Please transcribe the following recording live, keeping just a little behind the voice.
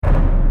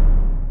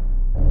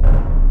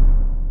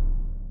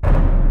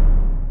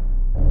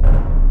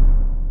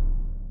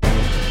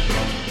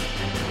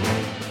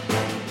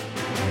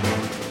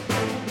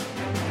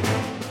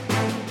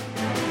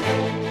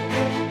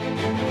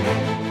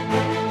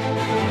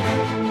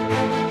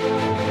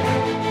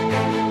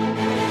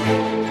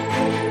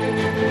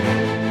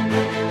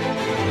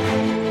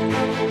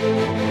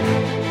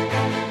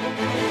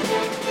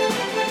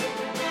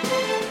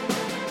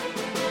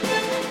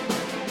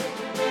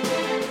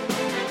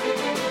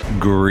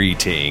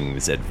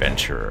Greetings,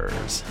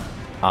 adventurers.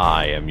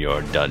 I am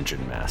your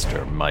dungeon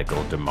master,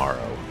 Michael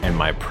Demaro, and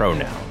my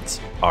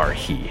pronouns are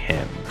he,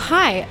 him.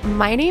 Hi,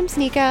 my name's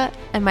Nika,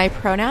 and my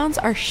pronouns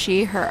are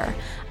she, her.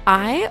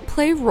 I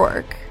play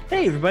Rourke.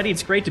 Hey everybody,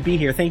 it's great to be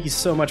here. Thank you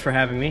so much for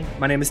having me.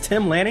 My name is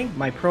Tim Lanning,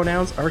 my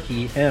pronouns are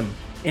he, him.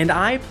 And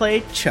I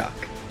play Chuck.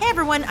 Hey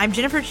everyone, I'm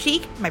Jennifer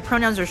Cheek, my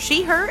pronouns are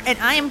she, her, and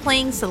I am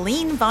playing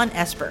Celine Von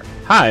Esper.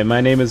 Hi,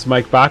 my name is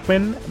Mike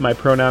Bachman, my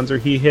pronouns are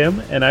he,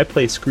 him, and I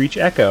play Screech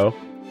Echo.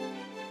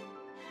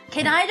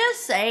 Can I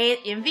just say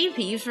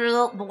MVPs for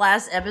the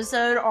last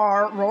episode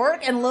are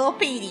Rourke and Lil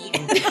Petey,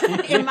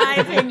 in my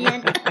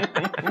opinion.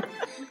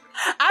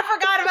 I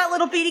forgot about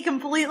Little Petey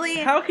completely.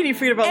 How can you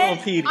forget about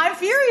Little Petey? I'm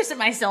furious at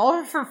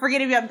myself for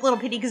forgetting about Little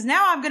Petey, because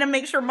now I'm going to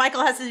make sure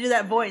Michael has to do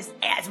that voice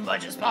as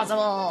much as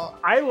possible.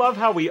 I love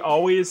how we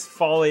always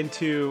fall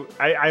into...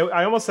 I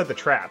almost said the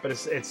trap, but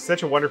it's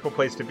such a wonderful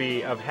place to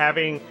be, of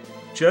having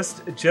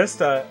just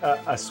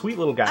a sweet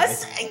little guy.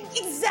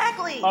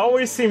 Exactly.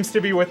 Always seems to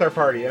be with our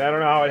party, and I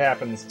don't know how it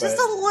happens. Just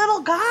a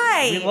little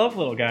guy. We love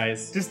little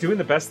guys. Just doing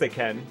the best they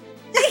can.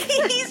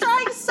 He's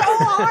trying so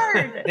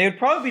hard. They would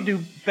probably do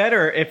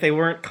better if they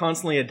weren't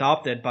constantly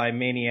adopted by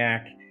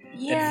maniac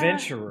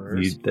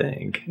adventurers. You'd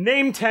think.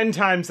 Name 10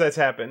 times that's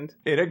happened.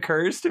 It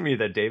occurs to me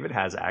that David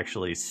has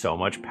actually so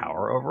much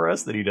power over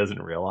us that he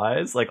doesn't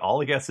realize. Like, all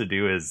he has to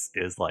do is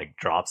like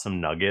drop some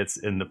nuggets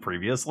in the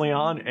previous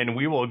Leon, and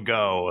we will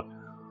go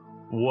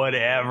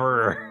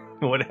whatever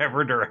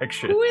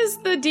direction. Who is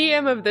the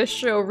DM of this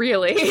show,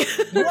 really?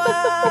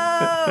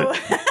 Whoa!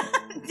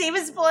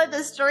 David's pulling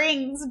the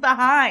strings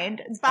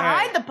behind. It's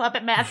behind the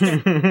puppet master.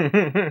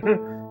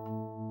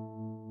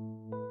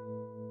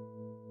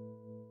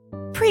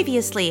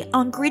 Previously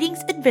on Greetings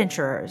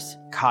Adventurers.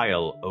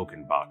 Kyle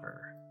Oakenbacher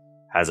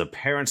has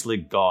apparently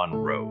gone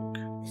rogue.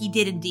 He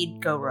did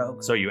indeed go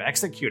rogue. So you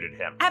executed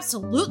him.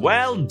 Absolutely.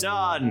 Well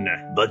done,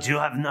 but you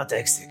have not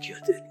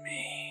executed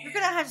me. You're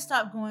gonna have to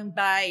stop going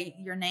by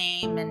your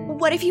name and...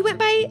 What if you went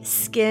by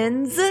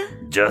Skins?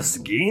 Just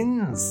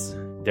skins.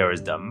 There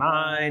is the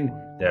mine.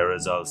 There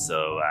is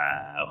also,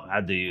 how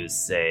do you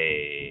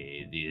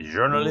say, the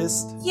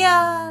journalist?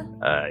 Yeah.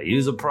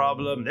 He's a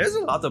problem. There's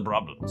a lot of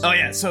problems. Oh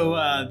yeah, so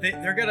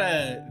they're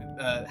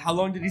gonna, how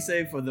long did he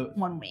say for the...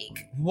 1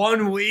 week.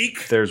 1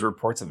 week? There's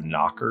reports of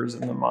knockers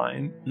in the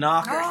mine.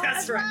 Knockers. Oh,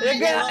 that's right.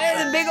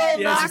 They're the big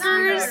old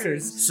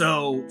knockers.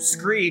 So,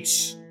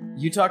 Screech,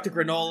 you talk to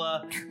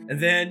Granola, and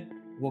then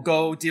we'll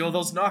go deal with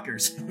those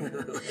knockers.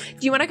 Do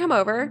you want to come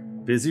over?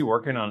 Busy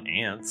working on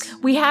ants.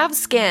 We have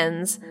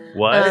Skins.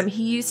 What?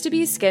 He used to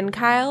be Skin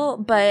Kyle,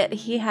 but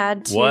he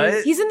had to...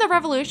 What? He's in the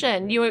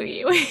Revolution.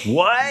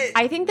 What?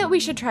 I think that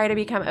we should try to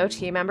become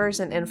OT members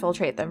and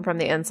infiltrate them from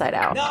the inside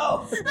out.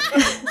 No!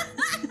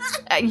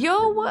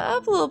 Yo, what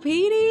up, Lil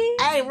Petey?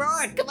 Hey,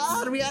 Roy, come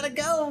on, we gotta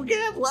go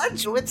get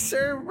lunch with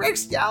Sir Rick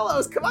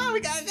Shallows. Come on, we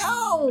gotta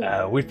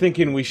go. We're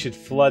thinking we should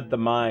flood the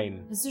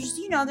mine. There's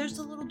there's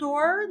a little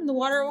door, and the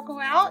water will go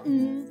out,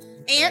 and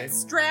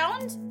ants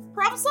drowned.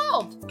 Problem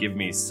solved. Give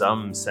me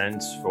some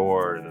sense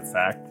for the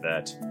fact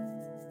that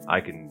I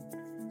can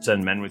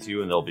send men with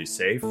you and they'll be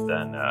safe,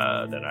 then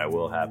I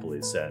will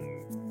happily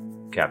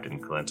send Captain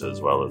Calenta as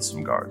well as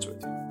some guards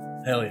with you.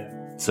 Hell yeah.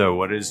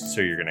 So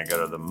you're gonna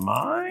go to the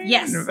mine?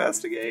 Yes. And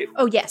investigate?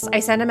 Oh, yes.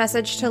 I sent a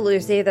message to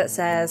Lucy that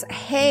says,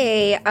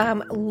 hey,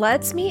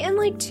 let's meet in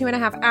like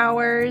 2.5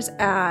 hours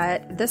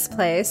at this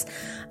place.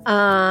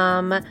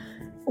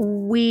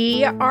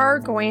 We are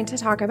going to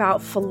talk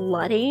about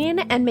flooding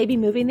and maybe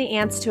moving the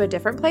ants to a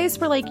different place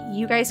where like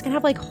you guys can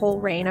have like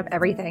whole reign of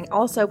everything.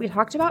 Also, we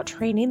talked about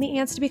training the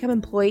ants to become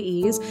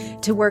employees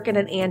to work in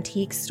an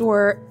antique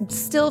store.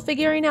 Still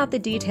figuring out the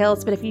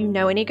details, but if you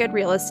know any good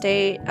real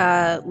estate,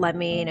 let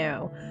me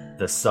know.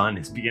 The sun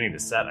is beginning to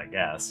set, I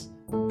guess,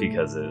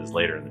 because it is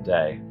later in the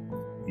day.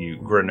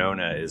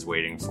 Granona is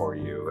waiting for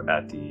you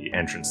at the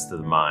entrance to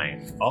the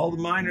mine. All the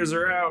miners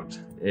are out.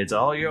 It's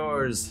all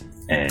yours.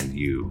 And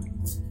you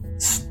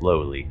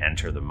slowly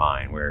enter the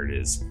mine where it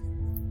is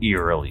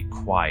eerily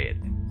quiet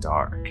and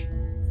dark.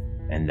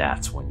 And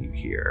that's when you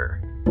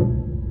hear...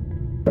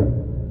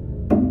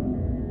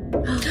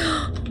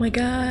 Oh my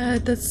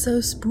god, that's so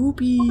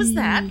spoopy. What was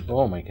that?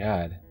 Oh my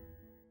god.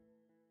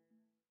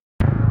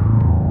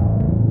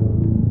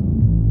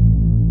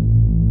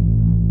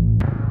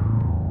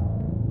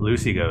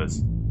 Lucy goes,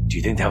 do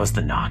you think that was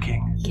the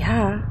knocking?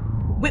 Yeah.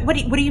 Wait, what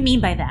do you mean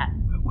by that?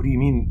 What do you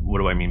mean? What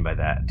do I mean by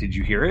that? Did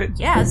you hear it?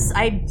 Yes,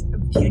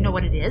 do you know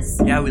what it is?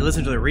 Yeah, we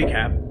listened to the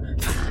recap.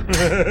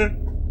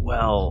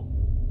 Well,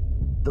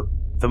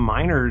 the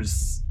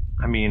miners,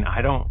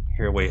 I don't...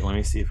 Here, wait, let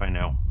me see if I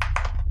know.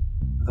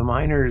 The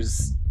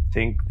miners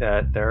think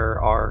that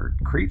there are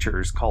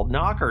creatures called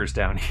knockers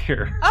down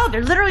here. Oh,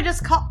 they're literally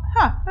just called...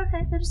 Huh,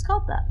 okay, they're just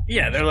called that.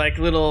 Yeah, they're like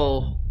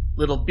little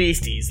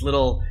beasties,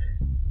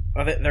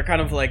 they're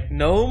kind of like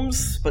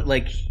gnomes, but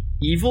like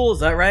evil, is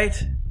that right?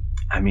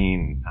 I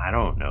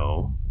don't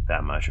know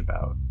that much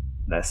about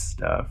this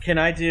stuff. Can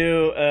I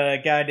do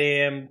a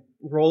goddamn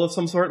roll of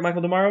some sort,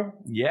 Michael Demaro?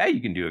 Yeah,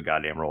 you can do a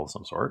goddamn roll of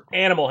some sort.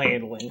 Animal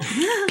handling.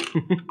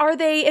 Are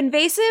they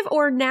invasive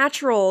or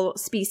natural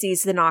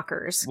species, the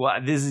knockers? Well,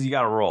 this is, you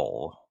gotta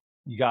roll.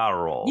 You gotta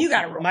roll. You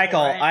gotta roll.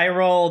 Michael, right? I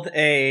rolled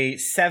a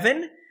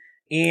 7,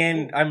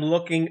 and I'm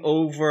looking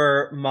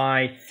over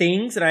my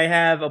things, and I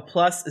have a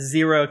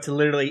 +0 to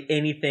literally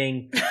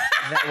anything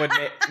that would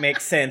make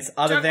sense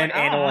other Just than like,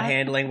 animal aw.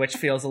 handling, which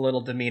feels a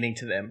little demeaning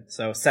to them.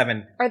 So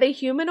 7. Are they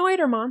humanoid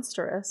or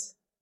monstrous?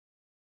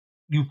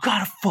 You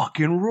gotta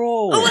fucking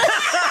roll.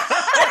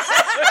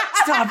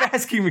 Stop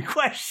asking me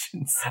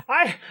questions.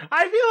 I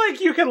feel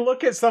like you can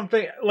look at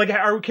something like.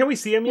 Can we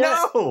see him yet?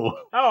 No.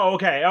 Oh,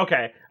 okay. All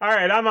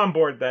right, I'm on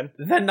board then.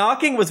 The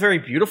knocking was very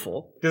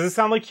beautiful. Does it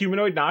sound like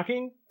humanoid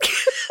knocking?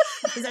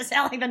 Does that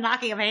sound like the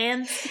knocking of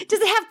hands? Does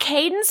it have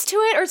cadence to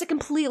it, or is it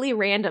completely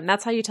random?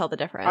 That's how you tell the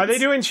difference. Are they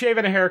doing shave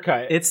and a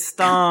haircut? It's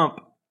Stomp.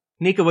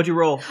 Nika, what'd you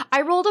roll?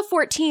 I rolled a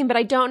 14, but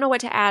I don't know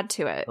what to add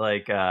to it.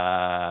 Like,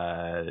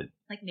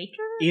 Like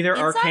nature? Either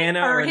Insight?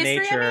 Arcana or history,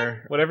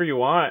 Nature. Whatever you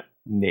want.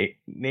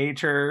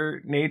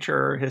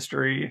 nature,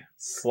 history.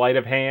 Sleight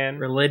of hand.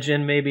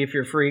 Religion, maybe, if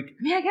you're a freak.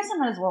 I mean, I guess I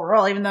might as well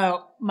roll, even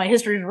though my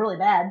history is really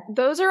bad.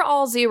 Those are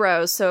all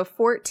zeros, so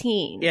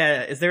 14.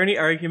 Yeah, is there any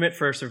argument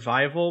for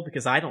survival?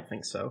 Because I don't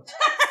think so.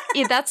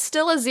 Yeah, that's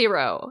still a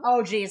 0.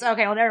 Oh, geez.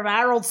 Okay, well, never mind.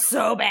 I rolled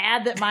so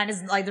bad that mine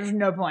is like, there's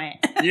no point.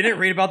 You didn't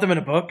read about them in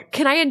a book?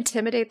 Can I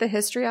intimidate the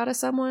history out of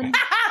someone?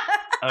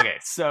 Okay,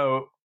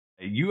 so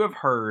you have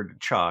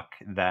heard, Chuck,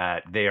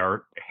 that they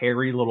are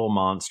hairy little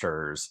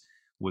monsters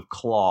with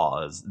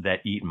claws that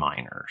eat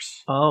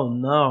miners. Oh,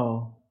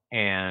 no.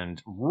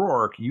 And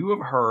Rourke, you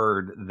have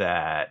heard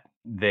that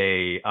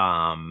they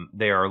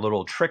are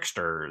little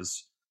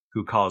tricksters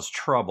who cause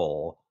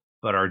trouble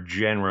but are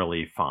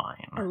generally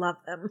fine. I love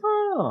them.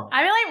 Oh.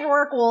 I feel like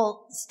Rourke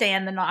will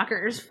stand the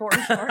knockers for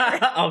sure.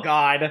 Oh,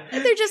 God.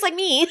 They're just like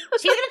me.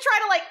 She's gonna try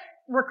to, like,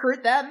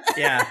 recruit them.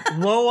 Yeah.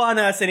 Low on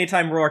us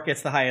anytime Rourke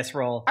gets the highest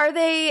roll. Are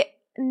they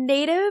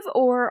native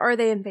or are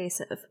they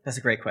invasive? That's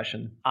a great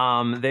question.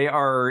 They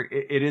are.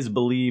 It is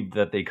believed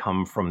that they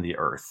come from the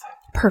earth.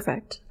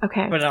 Perfect.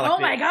 Okay. But not like Oh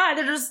my god,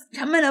 they're just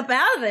coming up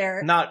out of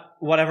there. Not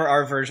whatever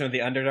our version of the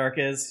Underdark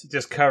is.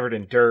 Just covered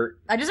in dirt.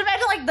 I just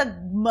imagine, like, the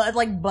mud,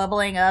 like,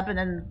 bubbling up, and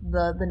then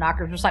the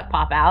knockers just, like,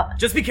 pop out.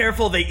 Just be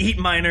careful. They eat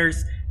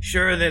miners.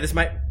 Sure that this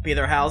might be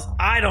their house.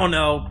 I don't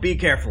know. Be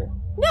careful.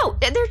 No,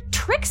 they're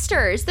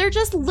tricksters. They're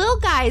just little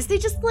guys. They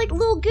just like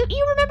little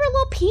You remember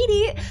Lil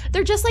Petey?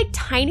 They're just like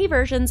tiny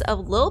versions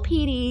of Lil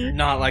Petey.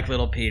 Not like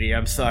little Petey.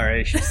 I'm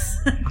sorry.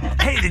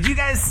 Hey, did you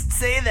guys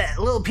say that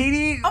little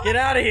Petey? Get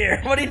out of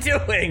here. What are you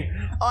doing?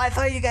 Oh, I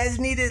thought you guys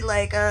needed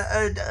like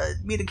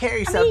me to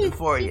carry something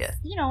for you.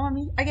 You know, I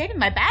mean, I gave him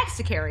my bags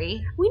to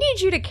carry. We need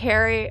you to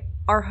carry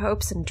our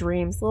hopes and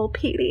dreams, Lil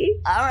Petey.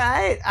 All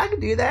right, I can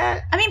do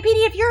that. I mean,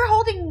 Petey, if you're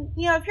holding,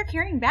 if you're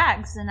carrying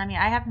bags, then I mean,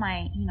 I have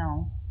my,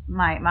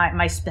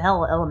 my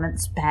spell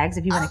elements bags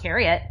if you want to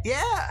carry it.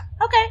 Yeah,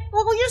 Okay,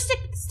 well, you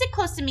stick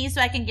close to me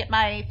so I can get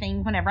my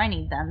thing whenever I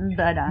need them.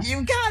 But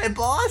you got it,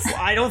 boss.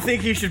 I don't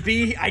think you should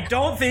be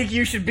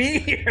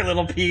here,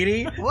 little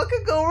Petey. What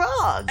could go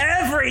wrong?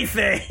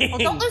 Everything. well,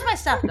 don't lose my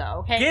stuff though.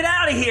 Okay. Get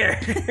out of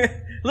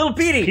here. Little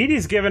Petey.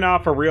 Petey's giving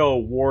off a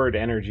real ward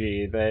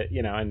energy that,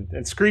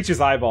 and Screech is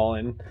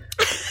eyeballing.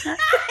 He's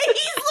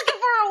looking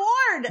for a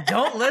ward.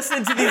 Don't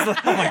listen to these. Oh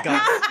my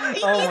god.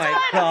 Oh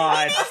my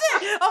god.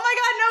 Oh my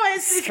god, no!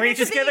 It's Screech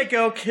is gonna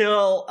go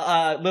kill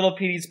little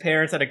Petey's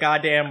parents at a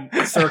goddamn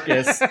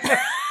circus.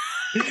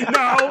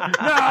 No.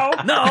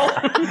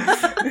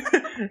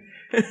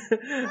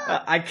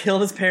 I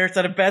killed his parents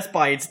at a Best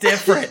Buy. It's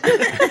different.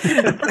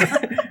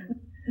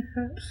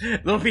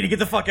 Little Petey, get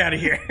the fuck out of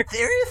here.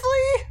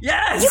 Seriously?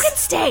 Yes! You can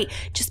stay.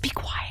 Just be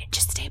quiet.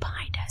 Just stay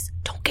behind us.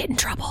 Don't get in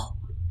trouble.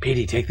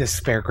 Petey, take this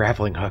spare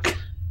grappling hook.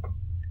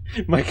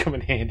 Might come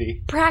in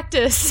handy.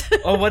 Practice.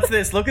 Oh, what's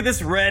this? Look at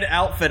this red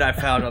outfit I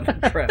found on the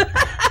trip.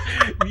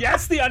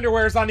 Yes, the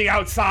underwear's on the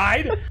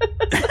outside.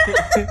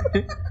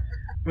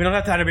 We don't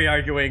have time to be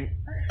arguing.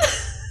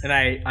 And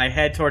I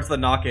head towards the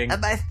knocking.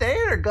 Am I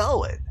staying or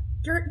going?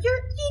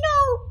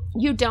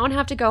 You don't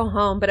have to go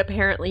home, but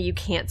apparently you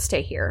can't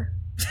stay here.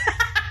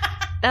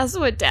 That's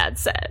what Dad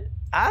said.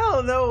 I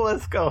don't know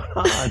what's going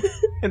on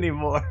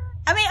anymore.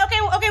 I mean, okay.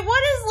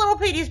 What is Little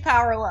Petey's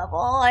power level?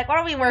 Like, what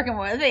are we working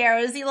with here?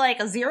 Is he like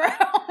a 0?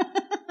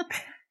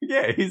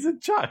 Yeah, he's a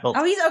child.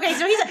 Oh, he's okay.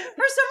 So he's for some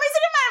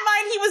reason in my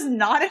mind he was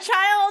not a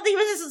child. He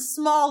was just a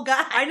small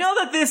guy. I know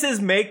that this is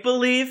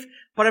make-believe,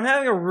 but I'm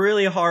having a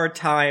really hard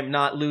time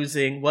not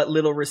losing what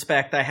little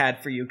respect I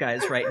had for you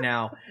guys right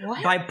now.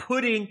 What? By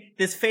putting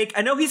this fake,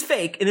 I know he's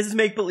fake and this is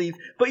make-believe,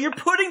 but you're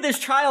putting this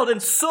child in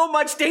so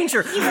much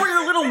danger for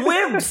your little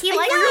whims, He for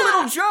likes- your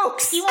little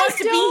jokes. He wants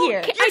to be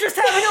here. You're just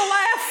having a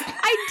laugh.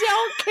 I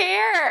don't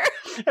care.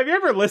 Have you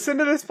ever listened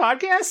to this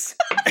podcast?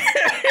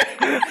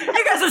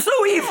 You guys are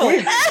so evil.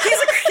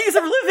 He's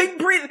a living,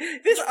 breathing.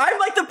 I'm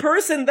like the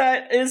person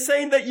that is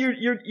saying that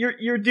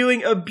you're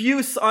doing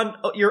abuse on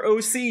your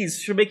OCs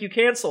should make you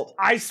canceled.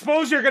 I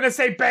suppose you're going to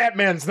say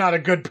Batman's not a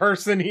good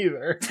person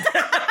either.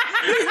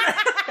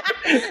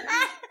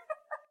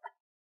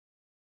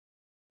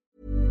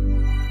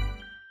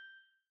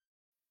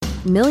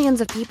 Millions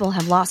of people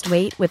have lost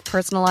weight with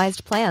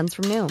personalized plans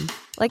from Noom.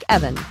 Like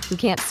Evan, who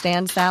can't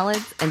stand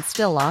salads and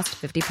still lost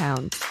 50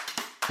 pounds.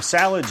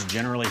 Salads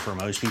generally for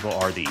most people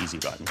are the easy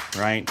button,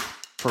 right?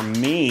 For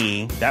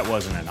me, that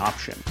wasn't an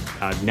option.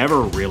 I never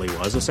really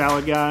was a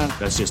salad guy.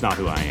 That's just not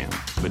who I am.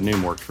 But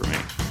Noom worked for me.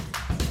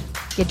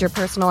 Get your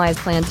personalized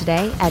plan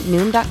today at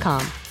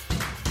Noom.com.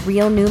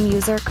 Real Noom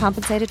user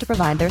compensated to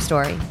provide their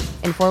story.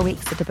 In 4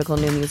 weeks, the typical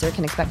Noom user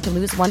can expect to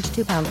lose 1 to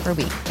 2 pounds per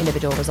week.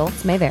 Individual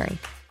results may vary.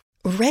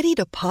 Ready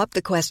to pop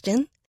the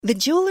question? The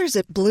jewelers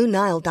at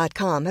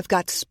BlueNile.com have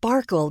got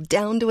sparkle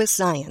down to a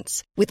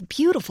science with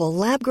beautiful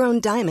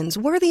lab-grown diamonds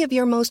worthy of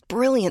your most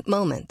brilliant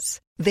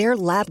moments. Their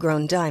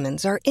lab-grown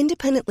diamonds are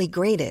independently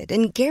graded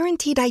and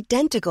guaranteed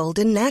identical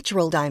to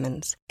natural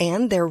diamonds,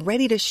 and they're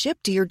ready to ship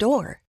to your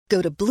door.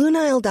 Go to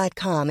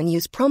BlueNile.com and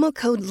use promo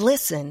code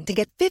LISTEN to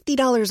get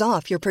 $50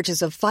 off your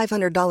purchase of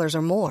 $500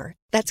 or more.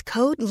 That's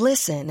code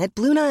LISTEN at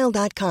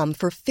BlueNile.com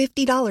for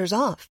 $50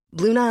 off.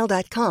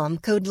 BlueNile.com,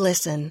 code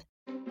LISTEN.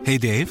 Hey,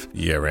 Dave.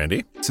 Yeah,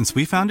 Randy. Since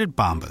we founded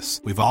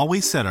Bombas, we've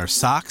always said our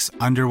socks,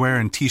 underwear,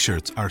 and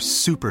T-shirts are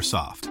super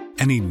soft.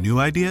 Any new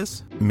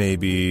ideas?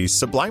 Maybe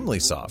sublimely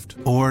soft.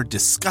 Or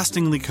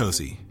disgustingly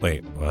cozy.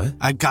 Wait, what?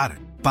 I got it.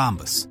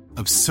 Bombas.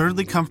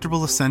 Absurdly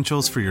comfortable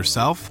essentials for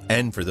yourself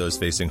and for those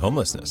facing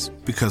homelessness.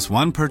 Because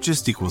one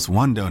purchased equals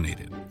one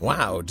donated.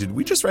 Wow, did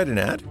we just write an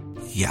ad?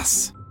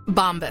 Yes.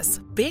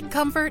 Bombas. Big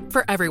comfort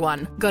for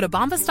everyone. Go to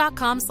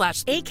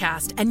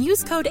bombas.com/ACAST and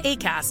use code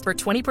ACAST for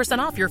 20%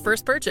 off your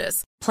first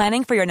purchase.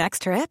 Planning for your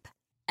next trip?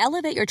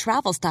 Elevate your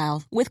travel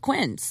style with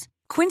Quince.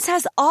 Quince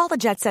has all the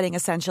jet-setting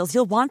essentials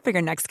you'll want for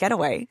your next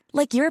getaway,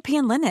 like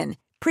European linen,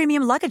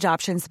 premium luggage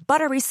options,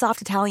 buttery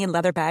soft Italian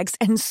leather bags,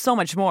 and so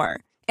much more.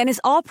 And is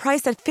all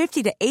priced at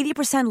 50 to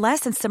 80%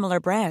 less than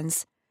similar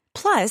brands.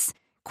 Plus,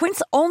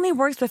 Quince only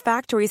works with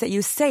factories that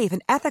use safe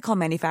and ethical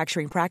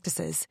manufacturing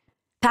practices.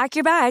 Pack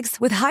your bags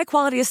with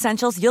high-quality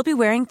essentials you'll be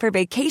wearing for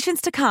vacations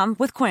to come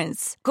with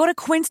Quince. Go to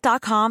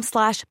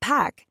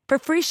quince.com/pack for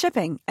free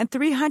shipping and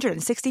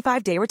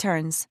 365-day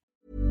returns.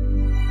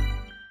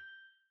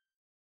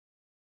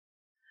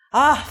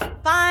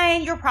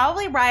 Fine. You're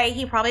probably right.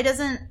 He probably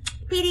doesn't.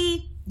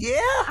 Petey. Yeah?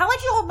 I'll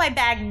let you hold my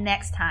bag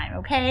next time,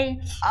 okay?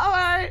 All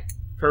right.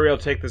 For real,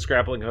 take this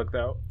grappling hook,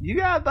 though. You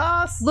got it,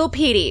 boss. Lil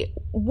Petey,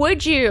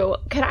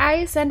 could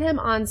I send him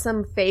on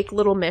some fake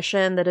little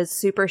mission that is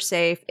super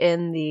safe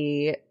in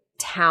the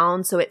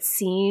town so it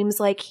seems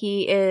like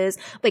he is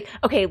like,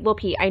 okay, Lil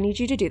Pete, I need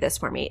you to do this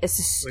for me.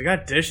 It's we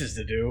got dishes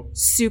to do.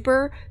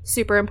 Super,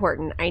 super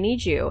important. I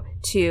need you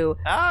to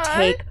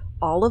take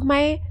all of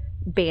my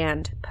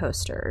band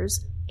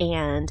posters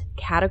and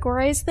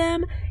categorize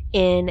them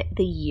in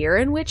the year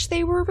in which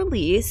they were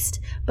released,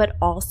 but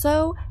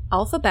also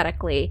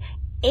alphabetically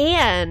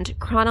and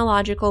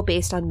chronological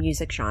based on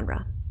music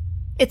genre.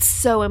 It's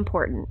so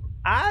important.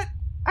 I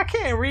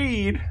can't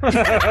read.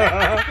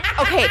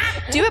 Okay,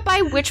 do it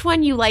by which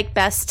one you like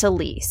best to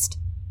least.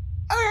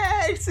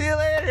 Okay, see you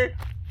later.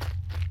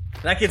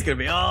 That kid's gonna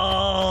be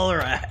all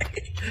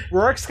right.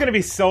 Rourke's gonna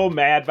be so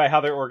mad by how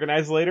they're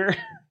organized later.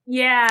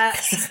 Yeah.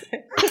 Nothing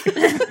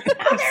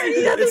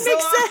makes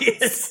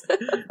sense.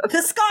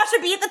 The Scotch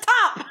should be at the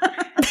top.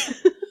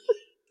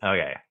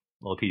 Okay,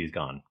 Lil Petey's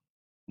gone.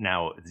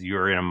 Now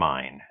you're in a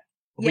mine.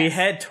 We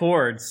head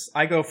towards.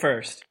 I go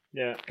first.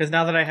 Yeah. Because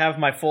now that I have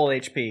my full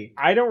HP.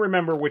 I don't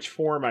remember which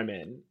form I'm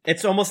in.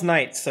 It's almost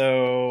night,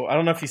 so I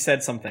don't know if you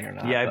said something or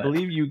not. Yeah, I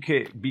believe you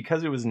could,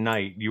 because it was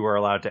night, you were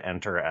allowed to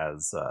enter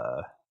as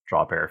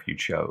Drawbear if you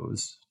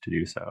chose to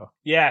do so.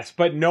 Yes,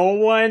 but no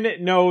one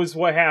knows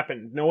what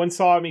happened. No one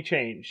saw me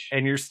change.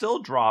 And you're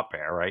still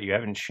Drawbear, right? You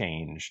haven't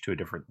changed to a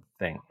different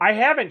thing. I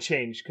haven't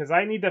changed because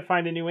I need to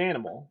find a new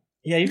animal.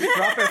 Yeah, you've been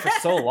Drawbear for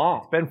so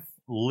long. It's been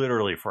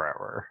literally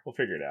forever. We'll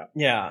figure it out.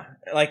 Yeah,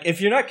 like if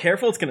you're not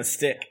careful, it's gonna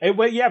stick.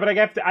 But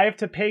I have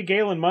to pay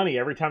Galen money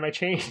every time I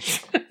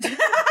change. This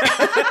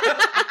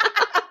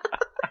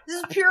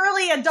is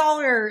purely a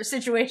dollar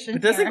situation.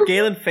 But doesn't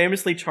Galen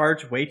famously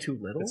charge way too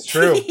little? That's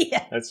true.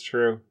 Yeah. That's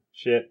true.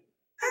 Shit.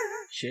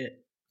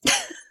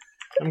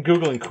 I'm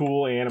Googling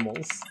cool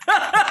animals.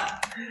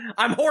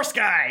 I'm Horse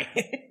Guy.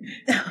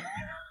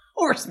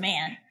 Horse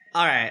Man.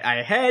 All right,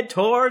 I head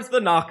towards the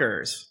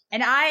knockers.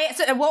 And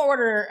so in what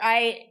order?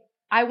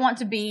 I want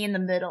to be in the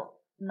middle,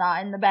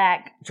 not in the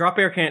back.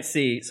 Drawbear can't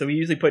see, so we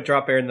usually put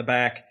Drawbear in the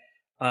back.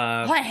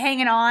 Like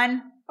hanging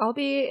on. I'll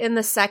be in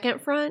the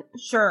second front.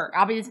 Sure,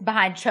 I'll be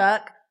behind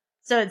Chuck.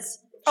 So it's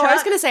Chuck. Oh, I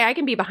was going to say I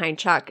can be behind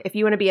Chuck if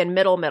you want to be in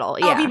middle.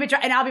 Yeah.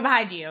 I'll be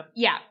behind you.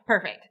 Yeah,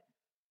 perfect.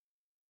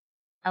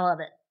 I love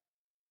it.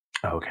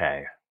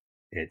 Okay.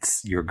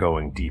 You're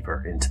going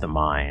deeper into the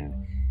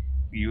mine.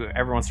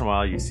 Every once in a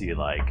while you see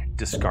like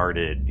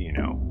discarded,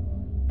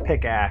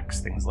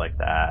 pickaxe, things like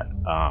that.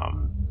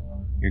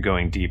 You're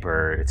going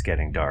deeper, it's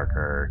getting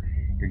darker.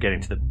 You're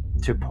getting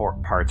to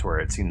parts where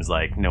it seems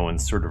like no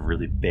one's sort of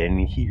really been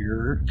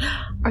here.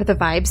 Are the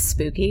vibes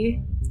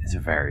spooky? It's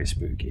very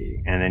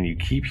spooky. And then you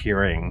keep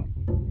hearing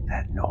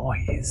that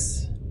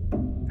noise.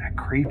 That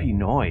creepy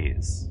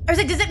noise. I was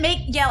like, does it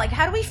make,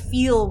 how do we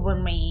feel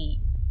when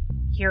we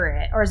hear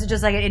it, or is it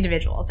just like an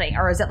individual thing,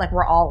 or is it like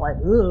we're all like,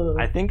 ugh?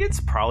 I think it's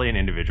probably an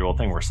individual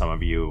thing where some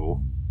of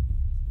you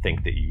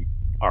think that you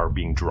are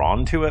being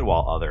drawn to it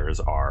while others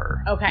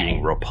are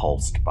being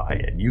repulsed by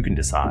it. You can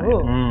decide.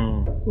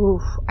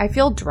 Oof, I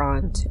feel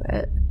drawn to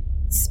it.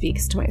 It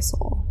speaks to my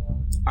soul.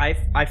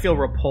 I feel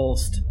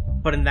repulsed,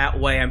 but in that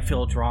way, I'm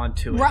feel drawn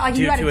to it. Right, like,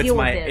 you gotta deal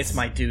with this. It's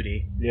my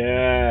duty.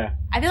 Yeah.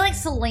 I feel like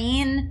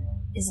Celine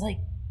is like,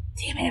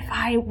 damn it, if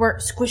I were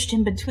squished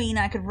in between,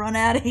 I could run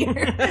out of here.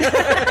 But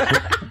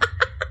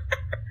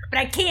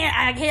I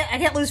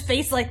can't lose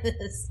face like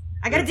this.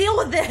 I gotta deal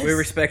with this. We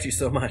respect you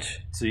so much.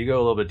 So you go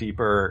a little bit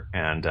deeper,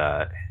 and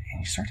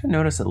you start to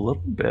notice a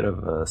little bit of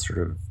a sort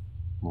of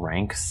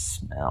rank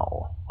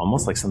smell,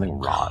 almost like something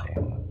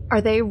rotting. Are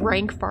they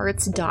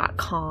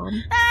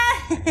rankfarts.com?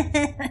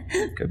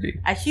 Could be.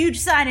 A huge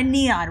sign in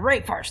neon,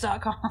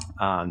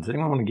 rapefarts.com. Does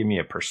anyone want to give me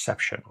a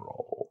perception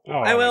roll? Oh,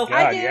 I will. God,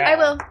 I do. yeah. I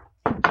will.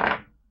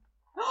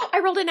 I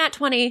rolled a nat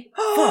 20.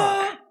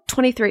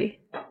 23.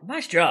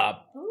 Nice job.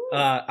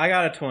 I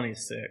got a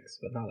 26,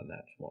 but not a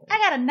nat 20. I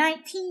got a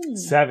 19.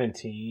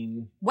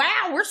 17.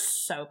 Wow, we're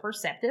so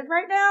perceptive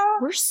right now.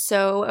 We're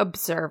so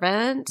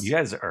observant. You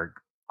guys are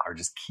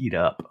just keyed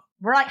up.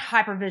 We're like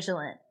hyper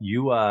vigilant.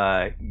 You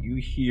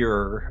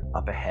hear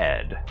up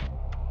ahead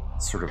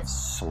sort of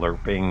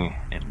slurping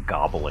and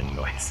gobbling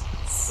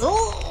noises.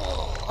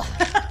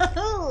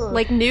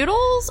 Like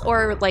noodles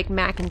or like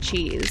mac and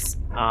cheese?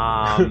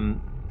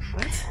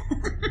 What?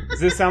 Does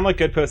this sound like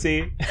good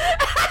pussy?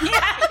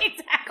 Yeah,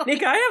 exactly.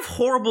 Nick, I have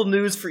horrible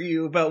news for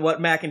you about what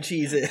mac and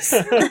cheese is.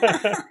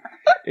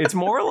 It's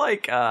more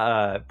like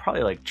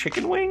probably like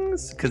chicken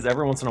wings, because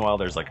every once in a while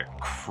there's like a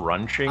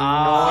crunching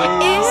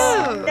noise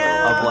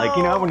of like,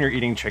 you know when you're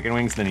eating chicken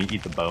wings, then you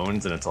eat the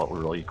bones and it's all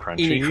really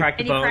crunchy. You crack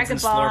the bones and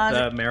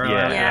slurp the marrow.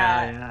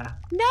 Yeah.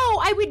 No,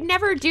 I would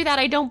never do that.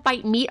 I don't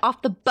bite meat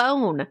off the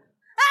bone.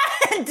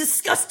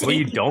 Disgusting. Well,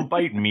 you don't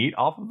bite meat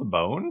off of the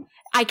bone?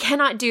 I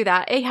cannot do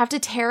that. I have to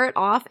tear it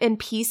off in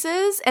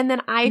pieces and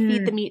then I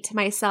feed the meat to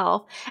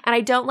myself. And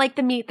I don't like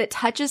the meat that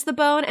touches the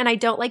bone and I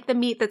don't like the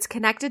meat that's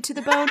connected to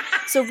the bone.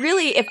 So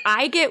really, if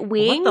I get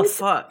wings... What the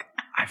fuck?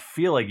 I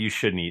feel like you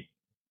shouldn't eat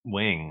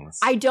wings.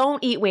 I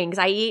don't eat wings.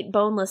 I eat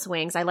boneless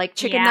wings. I like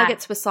chicken Yeah.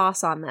 nuggets with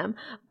sauce on them.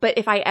 But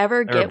if I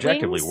ever They're get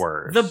objectively wings...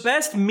 worse. The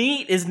best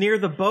meat is near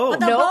the bone.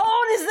 But the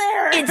bone is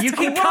there. You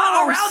can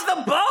cut around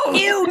the bone.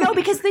 Ew, no,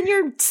 because then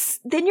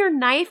your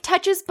knife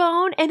touches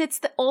bone and it's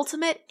the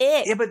ultimate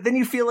ick. Yeah, but then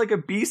you feel like a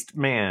beast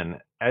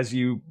man as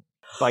you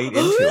bite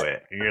into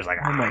it. And you're just like,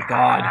 Oh my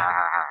god.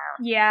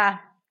 Yeah.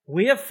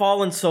 We have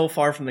fallen so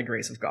far from the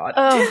grace of God.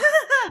 Oh.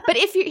 But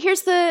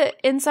here's the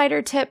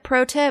insider tip,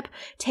 pro tip,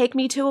 take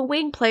me to a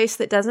wing place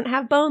that doesn't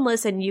have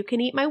boneless and you can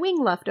eat my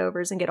wing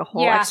leftovers and get a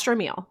whole extra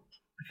meal.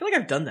 I feel like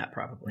I've done that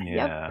probably.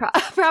 Yeah. Yep,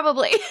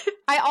 probably.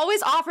 I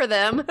always offer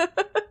them.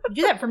 You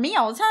do that for me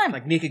all the time.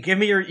 Like, Nika, give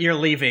me your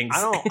leavings.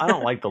 I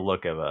don't like the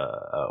look of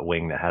a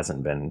wing that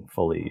hasn't been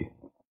fully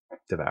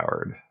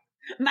devoured.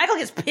 Michael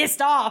gets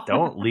pissed off.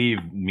 Don't leave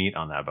meat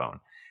on that bone.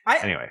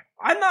 Anyway.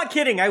 I'm not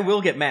kidding. I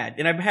will get mad.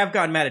 And I have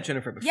gotten mad at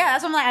Jennifer before. Yeah,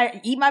 that's what I'm like.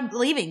 I eat my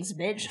leavings,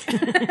 bitch.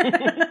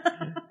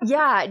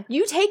 Yeah,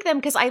 you take them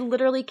because I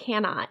literally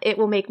cannot. It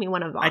will make me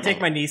want to vomit. I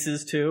take my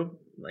nieces too.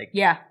 Like,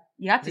 Yeah,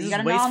 you have to. This You is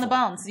gotta gnaw on the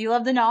wasteful. bones. You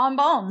love to gnaw on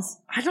bones.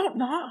 I don't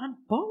gnaw on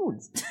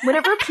bones.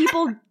 Whenever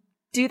people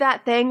do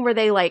that thing where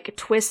they like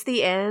twist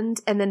the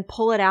end and then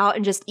pull it out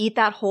and just eat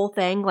that whole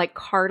thing, like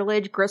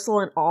cartilage,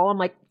 gristle, and all, I'm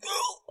like,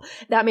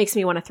 that makes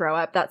me want to throw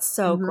up. That's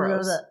so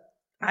gross.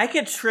 I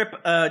could trip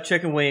a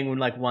chicken wing with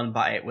like one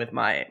bite with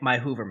my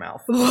Hoover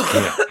mouth.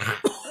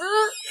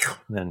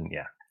 Then,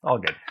 yeah, all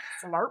good.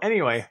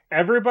 Anyway.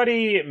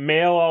 Everybody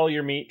mail all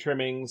your meat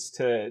trimmings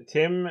to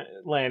Tim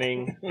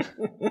Lanning.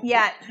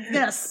 Yeah, you're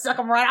gonna suck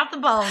them right off the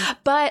bone.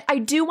 But I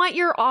do want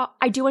your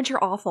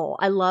offal.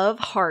 I love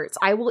hearts.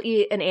 I will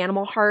eat an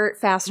animal heart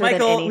faster than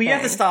Michael, anything. we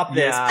have to stop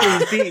this. Yeah.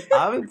 Please,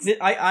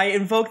 I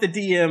invoke the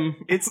DM.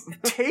 It's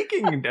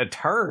taking a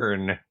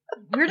turn.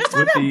 We're just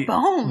talking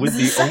about bones. With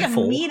the Sucking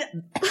offal. meat.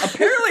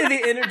 Apparently,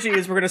 the energy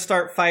is we're going to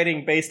start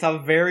fighting based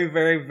off very,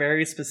 very,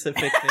 very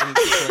specific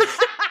things.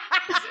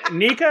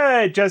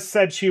 Nika just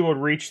said she would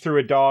reach through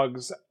a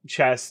dog's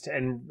chest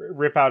and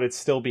rip out its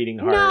still beating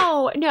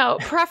heart. No,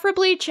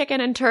 preferably chicken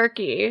and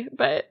turkey,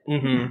 but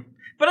Mm-hmm.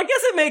 But I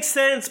guess it makes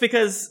sense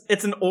because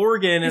it's an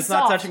organ, it's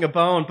not soft. touching a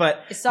bone.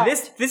 But It's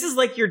soft. this is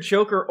like your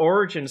Joker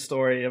origin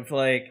story of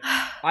like,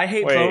 I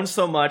hate Wait. bones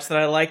so much that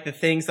I like the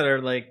things that are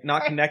like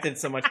not connected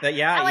so much that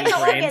I I like eat the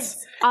brains.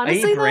 organs. honestly,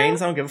 I eat though,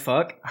 brains. I don't give a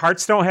fuck.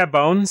 Hearts don't have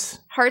bones?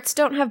 hearts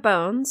don't have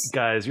bones.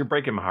 Guys, you're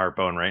breaking my heart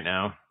bone right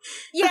now.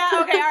 Yeah.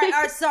 Okay. All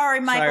right.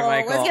 Sorry, Michael.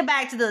 Michael. Let's get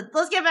back to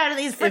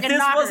these freaking If this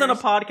knockers. wasn't a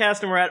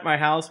podcast and we're at my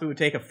house, we would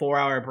take a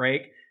 4-hour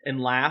break and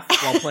laugh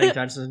while playing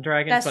Dungeons and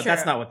Dragons. That's but true.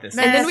 that's not what this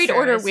And is. then we'd true.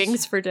 order It's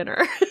wings for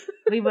dinner.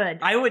 We would.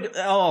 I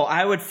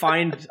would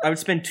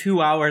spend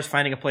 2 hours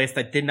finding a place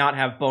that did not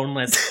have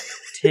boneless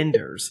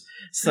tenders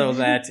so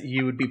that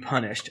you would be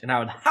punished. And I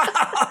would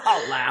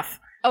laugh.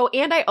 Oh,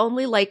 and I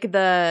only like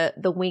the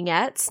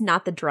wingettes,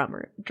 not the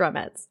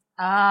drumettes.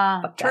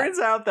 Turns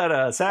out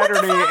that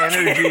Saturday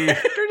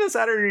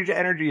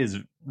energy is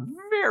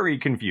very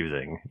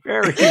confusing.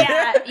 Very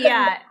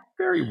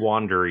very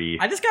wandery.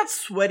 I just got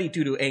sweaty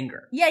due to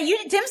anger. Yeah,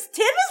 Tim is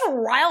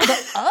riled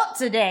up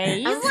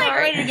today. He's like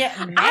ready to get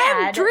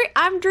mad.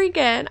 I'm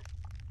drinking.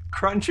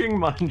 Crunching,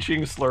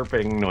 munching,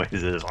 slurping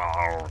noises.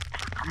 Oh.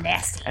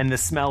 Nasty. And the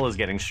smell is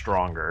getting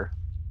stronger.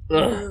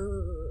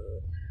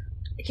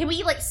 Can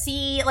we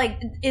see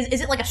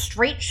is it like a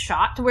straight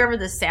shot to wherever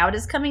the sound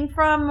is coming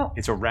from?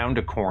 It's around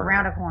a corner.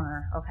 Around a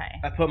corner.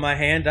 Okay. I put my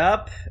hand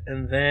up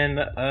and then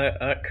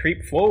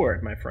creep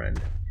forward, my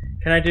friend.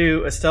 Can I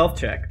do a stealth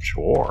check?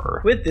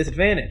 Sure. With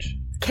disadvantage.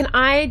 Can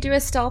I do a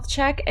stealth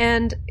check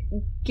and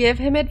give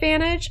him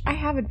advantage? I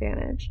have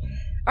advantage.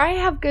 I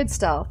have good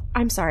stealth.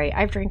 I'm sorry,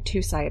 I've drank 2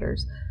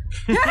 ciders.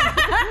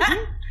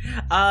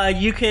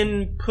 You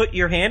can put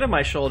your hand on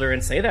my shoulder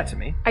and say that to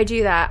me. I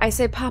do that. I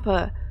say,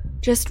 Papa,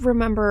 just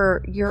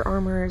remember your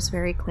armor is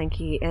very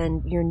clanky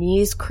and your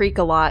knees creak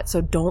a lot, so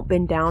don't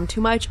bend down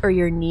too much or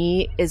your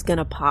knee is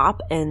gonna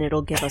pop and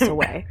it'll give us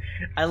away.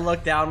 I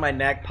look down, my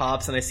neck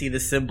pops, and I see the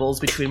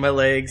cymbals between my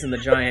legs and the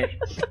giant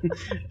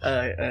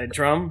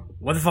drum.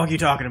 What the fuck are you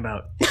talking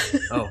about?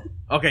 Oh,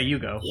 okay, you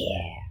go.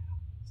 Yeah.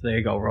 So there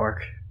you go,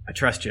 Rourke. I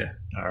trust you.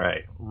 All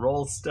right.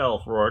 Roll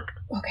stealth, Rourke.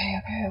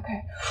 Okay.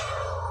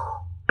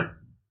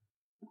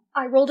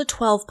 I rolled a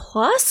 12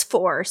 plus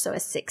 4, so a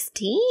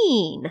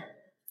 16.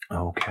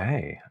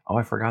 Okay. Oh,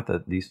 I forgot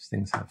that these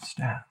things have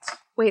stats.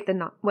 Wait,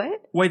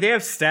 what? Wait, they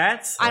have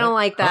stats? I don't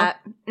like that.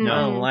 Huh? No,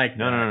 I don't like that.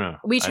 No.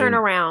 We turn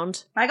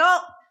around. Michael!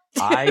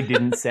 I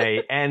didn't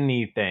say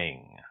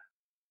anything.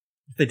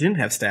 If they didn't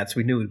have stats,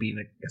 we knew we'd be in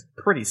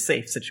a pretty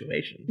safe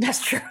situation.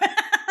 That's true.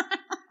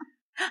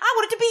 I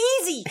want it to be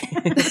easy.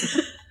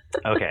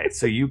 Okay,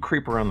 so you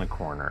creep around the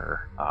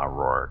corner,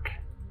 Rourke,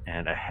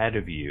 and ahead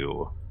of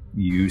you,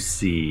 you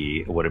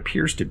see what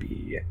appears to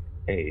be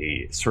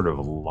a sort of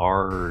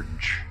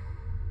large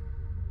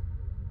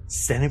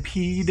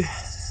centipede.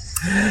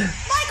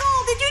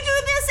 Michael, did you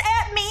do this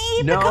at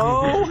me?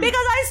 No. Because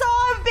I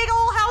saw a big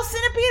old house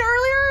centipede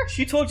earlier?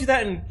 She told you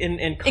that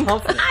in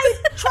confidence. I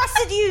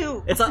trusted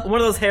you. It's like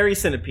one of those hairy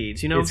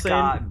centipedes, you know It's what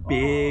I'm saying? got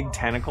big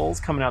tentacles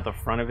coming out the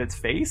front of its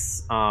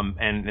face,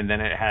 and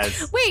then it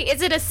has... Wait,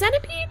 is it a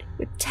centipede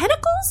with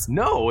tentacles?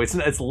 No,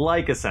 it's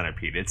like a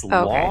centipede. It's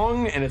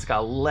long, and it's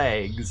got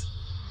legs,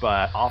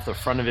 but off the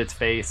front of its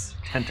face,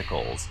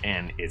 tentacles,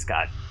 and it's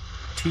got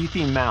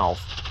teethy mouth,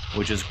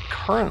 which is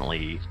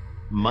currently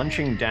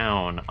munching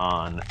down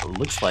on,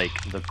 looks like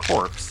the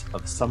corpse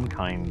of some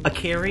kind. A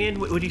carrion?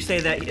 Would you say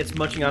that it's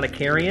munching on a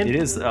carrion? It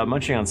is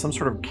munching on some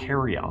sort of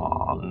carrion.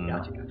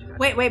 Gotcha.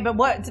 Wait, but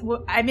what?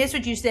 I missed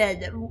what you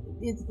said.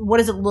 What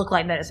does it look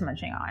like that it's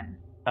munching on?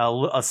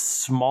 A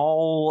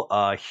small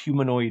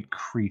humanoid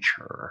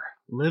creature.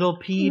 Little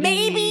Petey.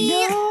 Maybe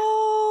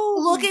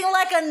looking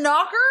like a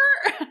knocker?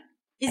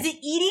 Is it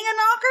eating a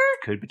knocker?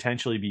 Could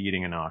potentially be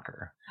eating a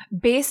knocker.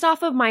 Based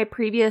off of my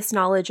previous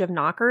knowledge of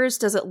knockers,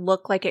 does it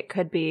look like it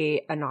could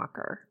be a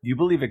knocker? You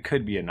believe it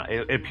could be a knocker.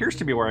 It appears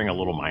to be wearing a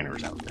little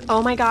miner's outfit.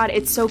 Oh my god,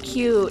 it's so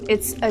cute.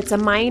 It's a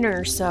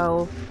miner,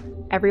 so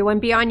everyone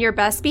be on your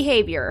best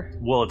behavior.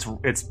 Well,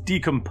 it's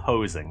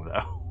decomposing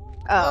though.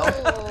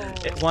 Oh.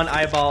 One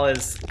eyeball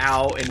is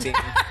out and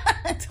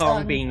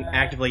tongue being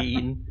actively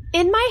eaten.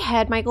 In my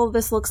head, Michael,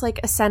 this looks like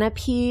a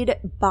centipede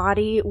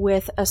body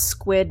with a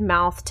squid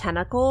mouth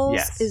tentacles.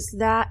 Yes. Is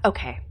that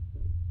okay?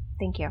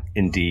 Thank you.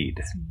 Indeed.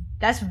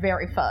 That's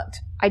very fucked.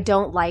 I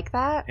don't like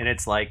that. And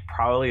it's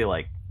probably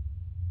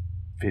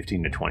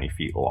 15 to 20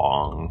 feet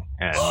long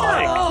and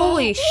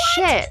holy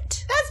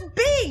shit. That's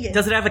big.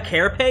 Does it have a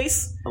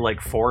carapace?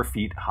 4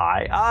 feet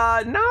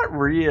high. Not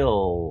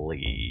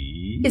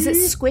really. Is it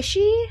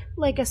squishy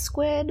like a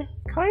squid?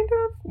 Kind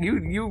of.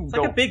 You It's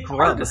don't, like a big hard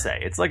grub. to say.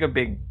 It's like a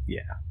big,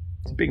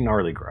 it's a big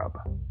gnarly grub.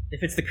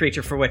 If it's the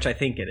creature for which I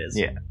think it is.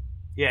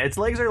 Yeah. Its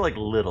legs are like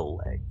little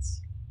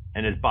legs,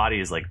 and its body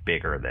is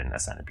bigger than a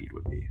centipede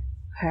would be.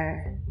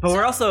 But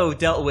we're also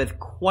dealt with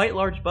quite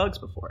large bugs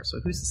before, so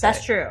who's to say?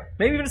 That's true.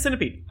 Maybe even a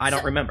centipede. I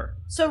don't remember.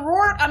 So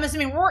Rourke, I'm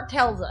assuming Rourke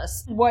tells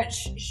us what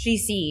she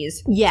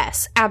sees.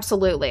 Yes,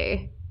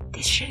 absolutely.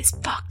 This shit is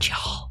fucked,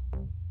 y'all.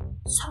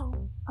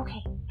 So,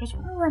 okay, just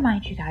want to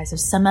remind you guys of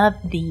some of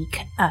the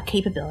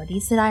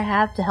capabilities that I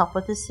have to help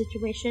with this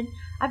situation.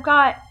 I've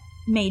got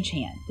Mage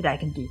Hand that I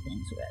can do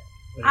things with.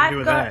 What do you do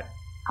with that?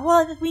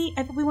 Well, if we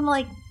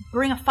want to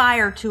bring a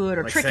fire to it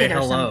or trick say it or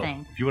hello.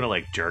 something, If you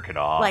want to jerk it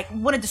off,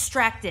 want to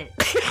distract it,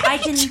 I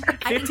can.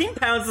 15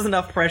 pounds is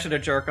enough pressure to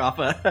jerk off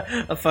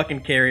a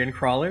fucking carrion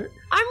crawler.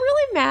 I'm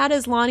really mad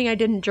as Lonnie I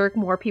didn't jerk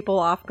more people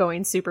off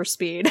going super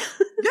speed. That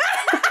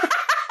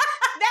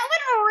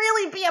would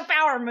really be a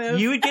power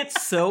move. You would get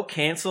so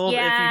canceled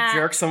Yeah. if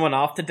you jerk someone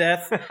off to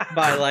death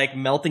by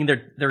melting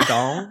their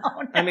dong.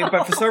 Oh, no. I mean,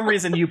 but for some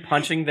reason, you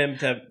punching them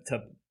to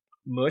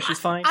mush is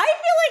fine. I feel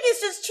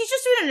like she's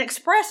just doing an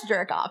express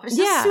jerk off. It's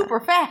just super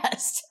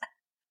fast.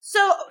 So,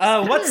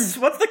 what's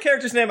the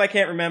character's name I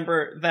can't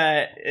remember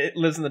that it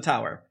lives in the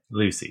tower?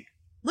 Lucy.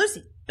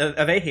 Lucy.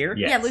 Are they here?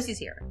 Yes. Yeah, Lucy's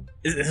here.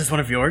 Is this one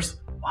of yours?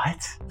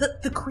 What?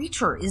 The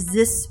creature. Is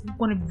this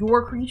one of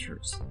your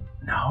creatures?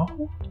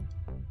 No.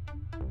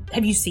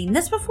 Have you seen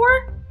this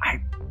before?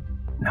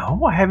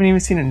 No, I haven't even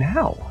seen it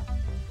now.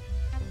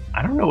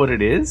 I don't know what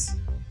it is.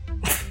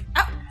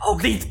 Oh,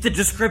 the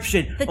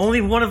description.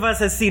 Only one of us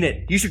has seen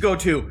it. You should go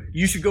too.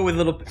 You should go with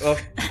little. Oh,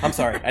 I'm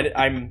sorry.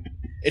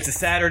 It's a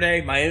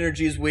Saturday. My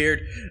energy is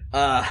weird.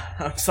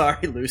 I'm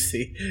sorry,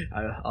 Lucy.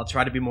 I'll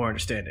try to be more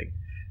understanding.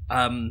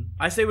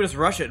 I say we just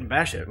rush it and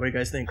bash it. What do you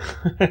guys think?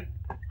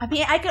 I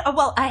mean,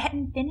 I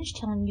hadn't finished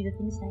telling you the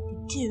things that I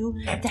could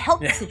do to help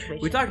the situation.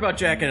 We talked about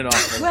jacking it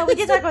off. Well, we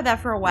did talk about that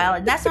for a while,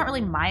 and that's not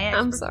really my expertise.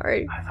 I'm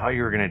sorry. I thought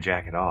you were gonna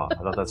jack it off. I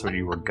thought that's what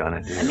you were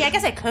gonna do. I mean, I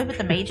guess I could with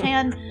the mage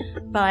hand,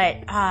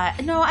 but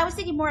no, I was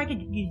thinking more I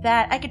could use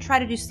that. I could try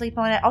to do sleep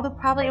on it, although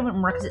probably it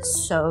wouldn't work because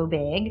it's so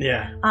big.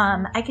 Yeah.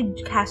 I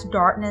could cast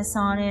darkness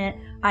on it.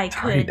 I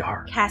could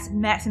cast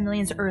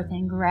Maximilian's Earth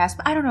and Grasp.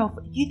 I don't know.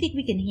 Do you think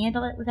we can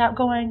handle it without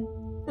going?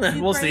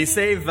 We'll see.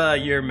 Save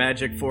your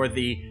magic for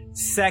the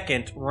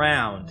second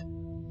round.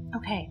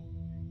 Okay.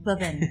 Well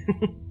then.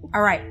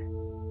 All right.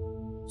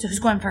 So who's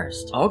going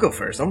first? I'll go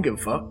first. I don't give a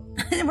fuck.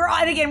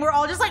 We're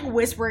all just like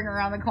whispering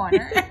around the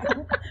corner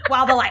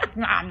while they're like,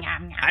 nom,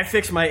 nom, nom. I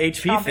fixed my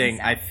HP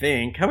thing, I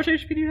think. How much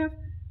HP do you have?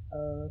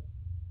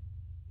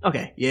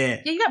 Okay,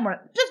 yeah. Yeah, you got more.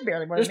 Just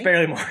barely more. Just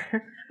barely more.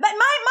 But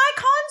my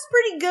con's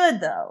pretty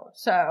good though.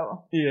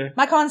 So yeah,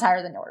 my con's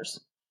higher than yours.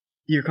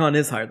 Your con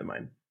is higher than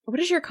mine. What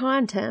is your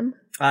con, Tim?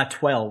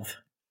 12.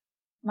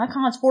 My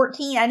con's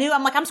 14. I'm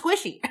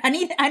squishy.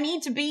 I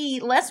need to be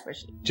less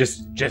squishy.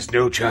 Just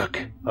know, Chuck,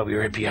 I'll be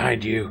right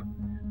behind you.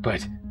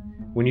 But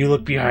when you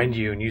look behind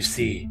you and you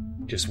see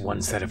just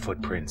one set of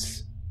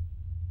footprints,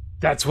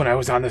 that's when I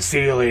was on the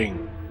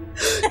ceiling.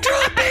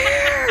 Drop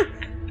here!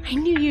 I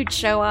knew you'd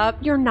show up.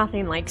 You're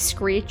nothing like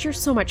Screech. You're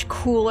so much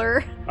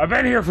cooler. I've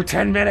been here for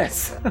 10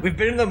 minutes. We've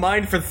been in the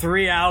mine for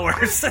 3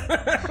 hours.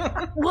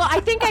 Well, I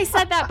think I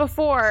said that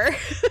before.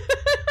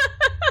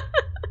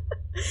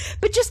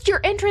 But just your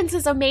entrance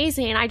is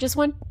amazing. I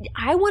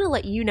want to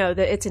let you know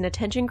that it's an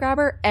attention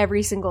grabber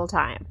every single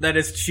time.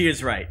 She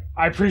is right.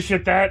 I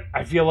appreciate that.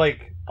 I feel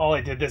like all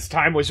I did this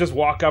time was just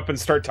walk up and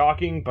start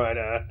talking, but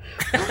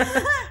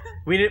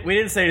we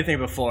didn't say anything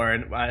before,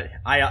 and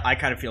I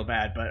kind of feel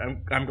bad, but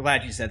I'm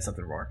glad you said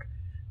something, Rourke.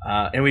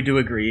 And we do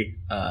agree,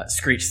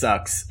 Screech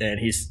sucks, and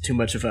he's too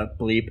much of a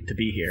bleep to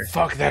be here.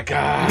 Fuck that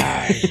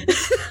guy.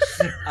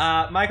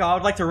 Michael, I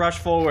would like to rush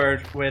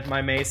forward with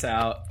my mace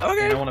out.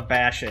 Okay. And I want to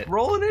bash it.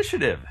 Roll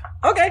initiative.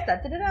 Okay.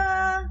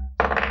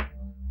 Da-da-da-da.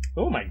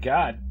 Oh my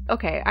god.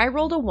 Okay, I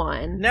rolled a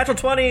 1. Natural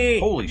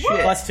 20. Holy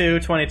shit. Plus 2,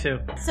 22.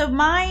 So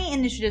my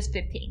initiative's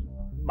 15.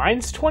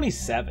 Mine's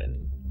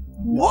 27.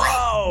 Whoa!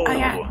 Oh,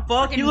 yeah.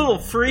 Fuck, you little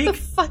freak. What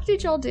the fuck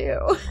did y'all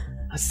do?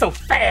 That's so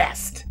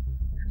fast.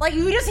 Like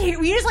you just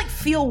like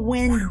feel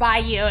wind by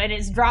you, and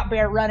it's Drop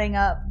Bear running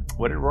up.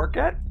 What did Rourke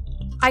get?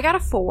 I got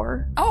a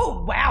 4.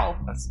 Oh wow,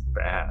 that's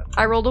bad.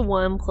 I rolled a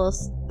 1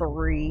 plus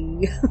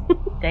 3.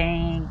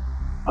 Dang.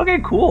 Okay,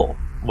 cool.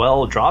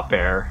 Well, Drop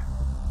Bear,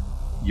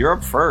 you're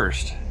up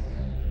first.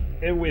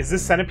 Is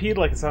this centipede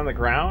like it's on the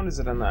ground? Is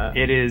it on the...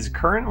 It is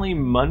currently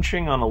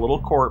munching on a little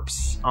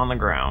corpse on the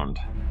ground.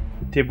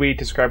 Did we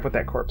describe what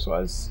that corpse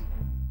was?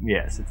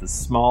 Yes, it's a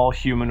small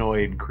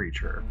humanoid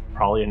creature.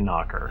 Probably a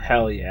knocker.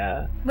 Hell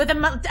yeah. With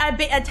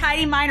a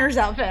tiny miner's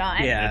outfit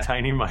on it. Yeah, a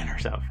tiny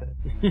miner's outfit.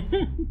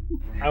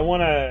 I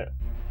want to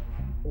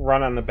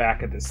run on the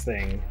back of this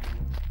thing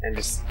and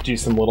just do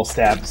some little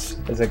stabs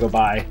as I go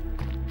by.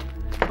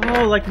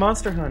 Oh, like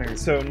Monster Hunter.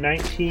 So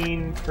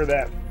 19 for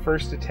that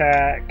first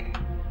attack.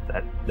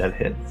 That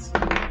hits.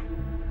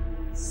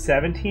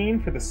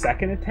 17 for the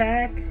second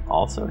attack.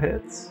 Also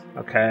hits.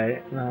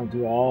 Okay, and I'll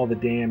do all the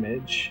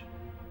damage.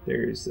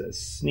 There's a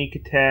sneak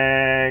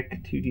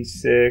attack,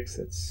 2d6,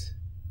 that's...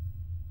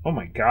 Oh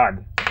my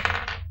god.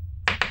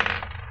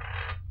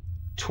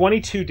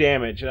 22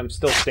 damage, and I'm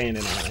still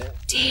standing on it.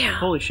 Damn.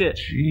 Holy shit.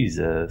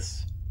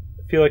 Jesus.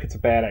 I feel like it's a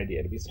bad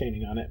idea to be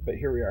standing on it, but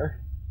here we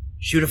are.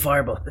 Shoot a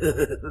fireball.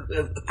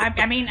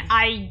 I mean,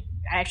 I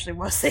actually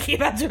was thinking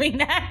about doing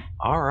that.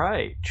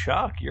 Alright,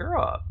 Chuck, you're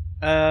up.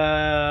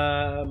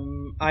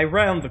 I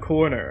round the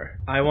corner.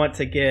 I want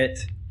to get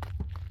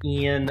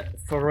in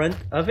front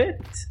of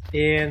it,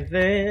 and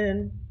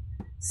then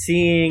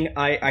seeing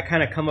I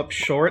kind of come up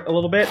short a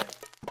little bit,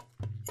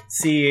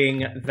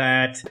 seeing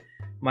that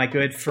my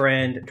good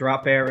friend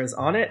Drop Bear is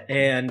on it,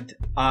 and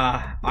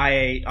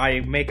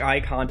I make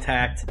eye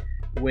contact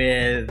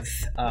with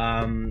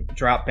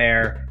Drop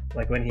Bear,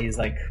 like when he's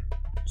like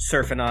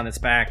surfing on its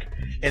back,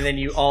 and then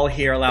you all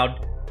hear a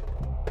loud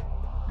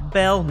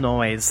bell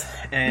noise,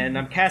 and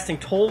I'm casting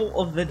Toll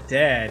of the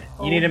Dead.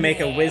 You need to make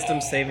a wisdom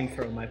saving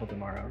throw, Michael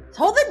tomorrow.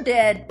 Toll the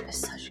Dead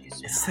is such a good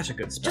spell. It's such a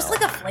good spell. Just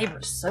like the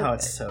flavor, so oh,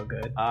 it's so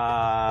good.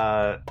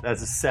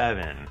 That's a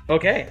 7.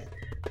 Okay.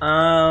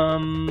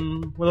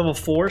 We're level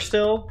 4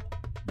 still?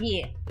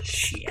 Yeah.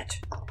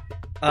 Shit.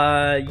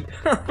 I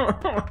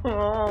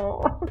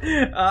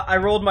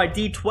rolled my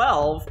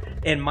D12,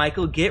 and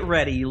Michael, get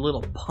ready, you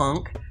little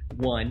punk.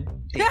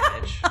 1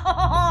 damage.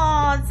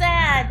 Oh,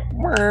 sad.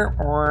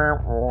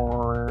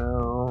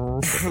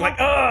 Like,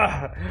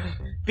 ugh!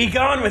 Be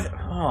gone with.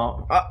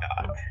 Oh,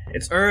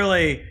 it's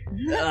early.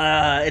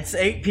 It's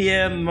 8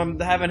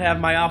 p.m. I haven't had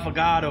my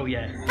affogato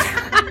yet.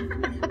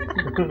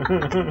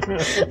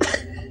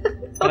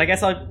 But I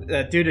guess I'll,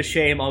 due to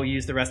shame, I'll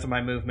use the rest of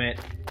my movement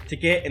to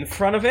get in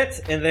front of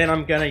it, and then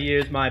I'm gonna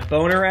use my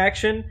boner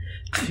action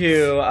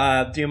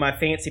to do my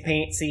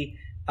fancy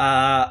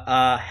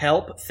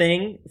help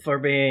thing for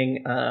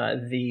being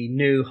the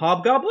new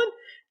hobgoblin.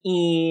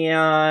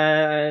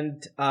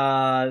 And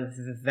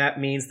that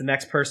means the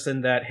next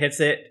person that hits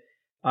it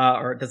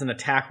or does an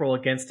attack roll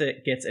against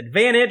it gets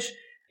advantage,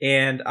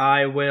 and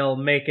I will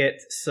make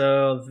it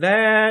so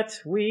that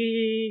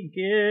we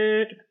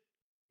get.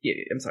 Yeah,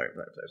 I'm sorry.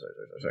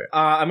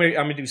 I'm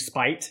gonna do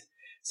spite.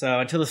 So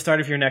until the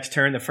start of your next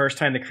turn, the first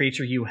time the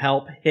creature you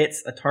help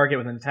hits a target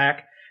with an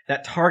attack,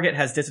 that target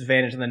has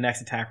disadvantage on the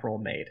next attack roll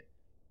made.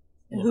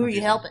 And who are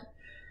you helping?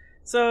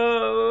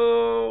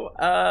 So,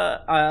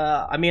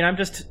 I mean, I'm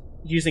just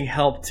using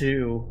help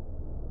to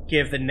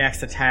give the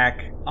next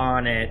attack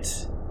on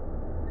it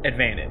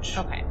advantage.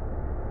 Okay.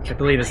 Which I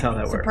believe is how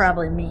that works.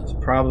 Probably me. It's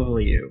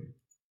probably you.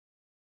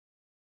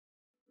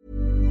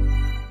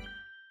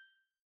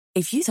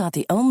 If you thought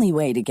the only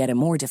way to get a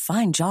more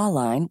defined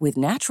jawline with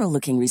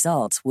natural-looking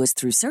results was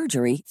through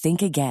surgery,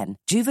 think again.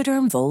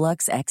 Juvederm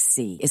Volux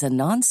XC is a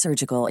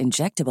non-surgical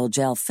injectable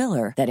gel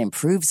filler that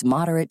improves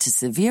moderate to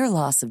severe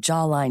loss of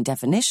jawline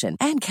definition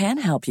and can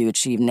help you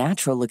achieve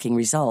natural-looking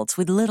results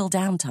with little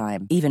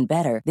downtime. Even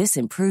better, this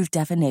improved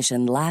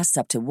definition lasts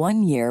up to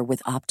 1 year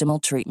with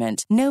optimal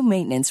treatment. No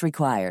maintenance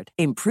required.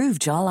 Improve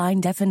jawline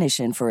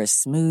definition for a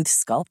smooth,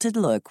 sculpted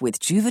look with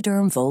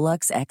Juvederm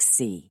Volux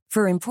XC.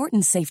 For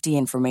important safety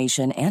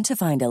information and to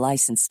find a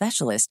licensed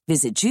specialist,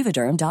 visit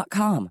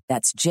Juvederm.com.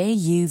 That's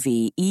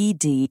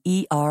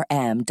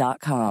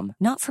JUVEDERM.com.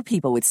 Not for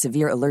people with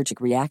severe allergic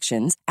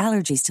reactions,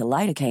 allergies to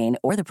lidocaine,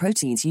 or the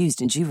proteins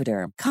used in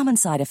Juvederm. Common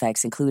side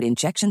effects include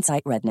injection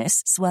site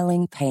redness,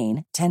 swelling,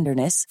 pain,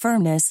 tenderness,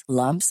 firmness,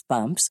 lumps,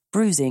 bumps,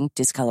 bruising,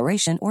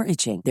 discoloration, or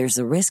itching. There's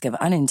a risk of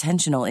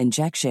unintentional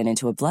injection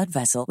into a blood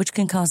vessel, which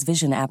can cause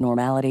vision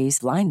abnormalities,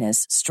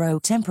 blindness,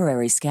 stroke,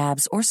 temporary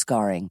scabs, or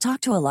scarring.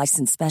 Talk to a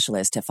licensed specialist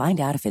to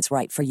find out if it's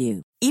right for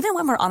you. Even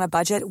when we're on a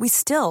budget, we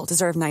still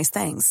deserve nice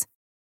things.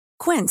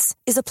 Quince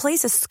is a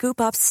place to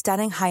scoop up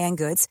stunning high-end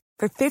goods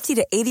for 50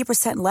 to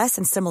 80% less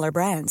than similar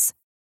brands.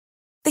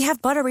 They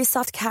have buttery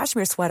soft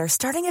cashmere sweaters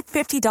starting at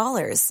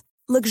 $50,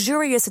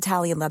 luxurious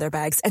Italian leather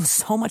bags, and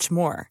so much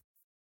more.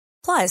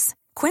 Plus,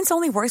 Quince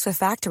only works with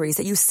factories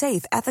that use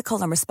safe,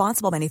 ethical, and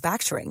responsible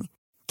manufacturing.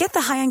 Get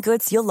the high-end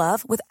goods you'll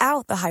love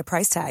without the high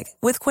price tag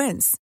with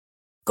Quince.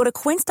 Go to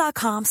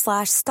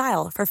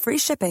quince.com/style for free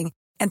shipping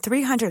and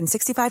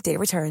 365-day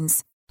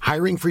returns.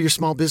 Hiring for your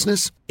small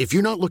business? If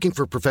you're not looking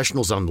for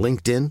professionals on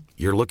LinkedIn,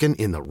 you're looking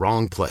in the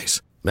wrong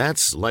place.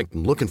 That's like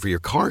looking for your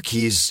car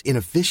keys in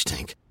a fish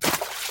tank.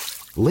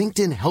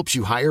 LinkedIn helps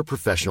you hire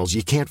professionals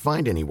you can't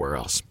find anywhere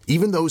else,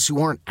 even those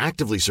who aren't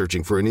actively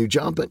searching for a new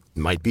job but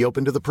might be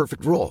open to the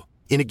perfect role.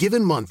 In a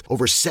given month,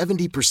 over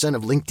 70%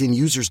 of LinkedIn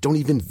users don't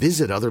even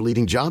visit other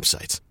leading job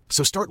sites.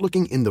 So start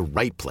looking in the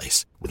right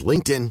place. With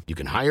LinkedIn, you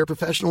can hire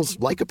professionals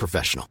like a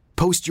professional.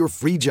 Post your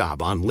free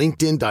job on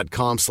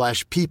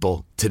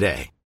linkedin.com/people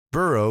today.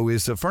 Burrow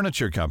is a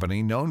furniture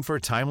company known for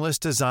timeless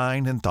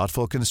design and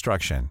thoughtful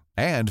construction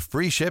and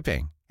free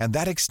shipping. And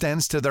that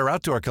extends to their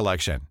outdoor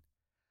collection.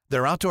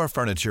 Their outdoor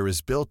furniture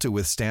is built to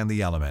withstand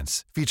the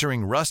elements,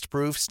 featuring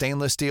rust-proof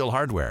stainless steel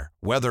hardware,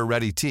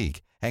 weather-ready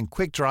teak, and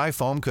quick-dry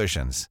foam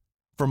cushions.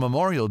 For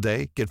Memorial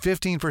Day, get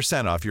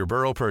 15% off your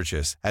Burrow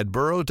purchase at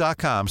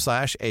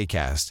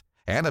burrow.com/ACAST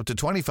and up to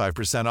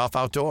 25% off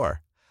outdoor.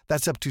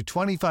 That's up to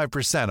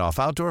 25% off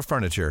outdoor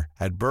furniture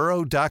at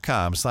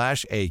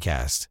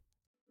burrow.com/ACAST.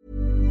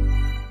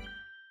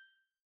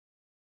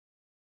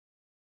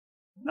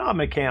 Not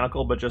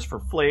mechanical, but just for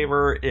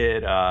flavor,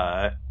 it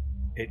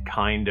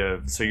kind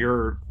of, so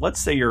let's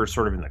say you're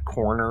sort of in the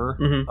corner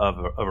of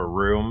a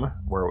room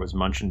where it was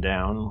munching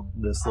down.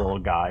 This little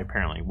guy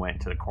apparently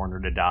went to the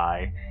corner to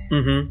die,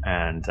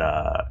 and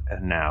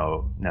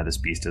now this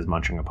beast is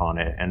munching upon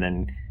it. And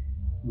then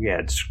we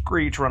had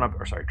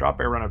Drop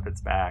Bear run up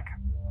its back.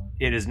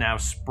 It is now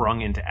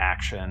sprung into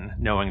action,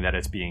 knowing that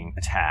it's being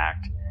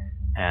attacked,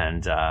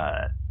 and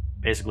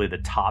basically the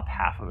top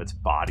half of its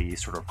body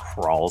sort of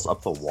crawls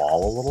up the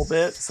wall a little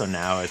bit. So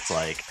now it's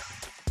like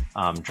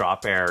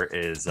Drop Bear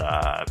is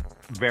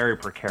very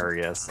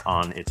precarious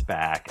on its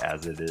back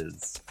as it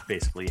is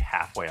basically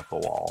halfway up the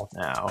wall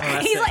now.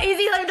 He's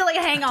like to like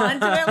hang on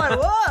to it, like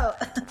whoa.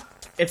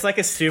 It's like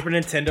a Super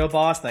Nintendo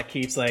boss that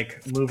keeps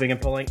like moving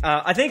and pulling.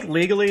 I think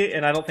legally,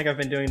 and I don't think I've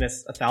been doing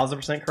this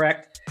 1,000%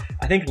 correct.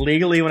 I think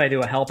legally, when I do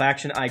a help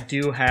action, I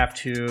do have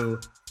to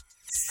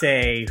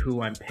say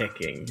who I'm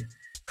picking.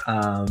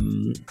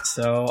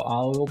 So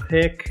I'll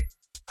pick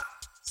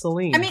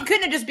Celine. I mean,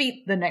 couldn't it just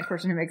be the next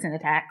person who makes an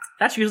attack?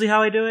 That's usually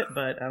how I do it,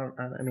 but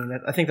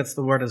I think that's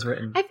the word as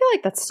written. I feel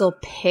like that's still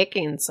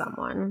picking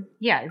someone.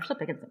 Yeah, you're still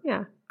picking someone.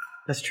 Yeah.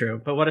 That's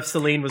true. But what if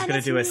Celine was going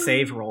to do a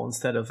save roll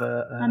instead of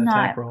an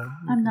attack roll?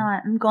 I'm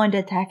not. I'm going to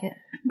attack it.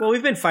 Well,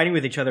 we've been fighting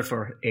with each other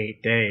for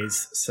 8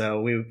 days,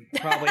 so we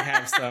probably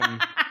have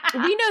some...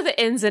 We know the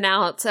ins and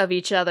outs of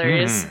each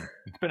other's.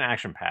 It's been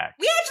action-packed.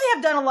 We actually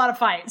have done a lot of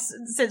fights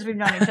since we've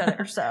known each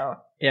other, so...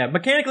 Yeah,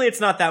 mechanically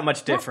it's not that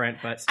much different,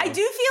 but still. I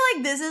do feel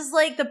like this is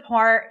like the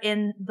part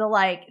in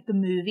the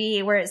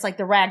movie where it's like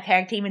the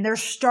ragtag team and they're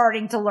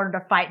starting to learn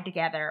to fight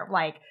together.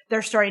 Like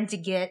they're starting to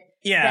get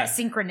that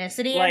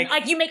synchronicity.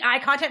 Like you make eye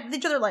contact with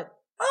each other like,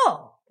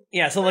 oh.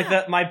 Yeah, so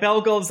my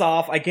bell goes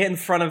off, I get in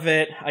front of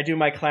it, I do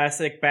my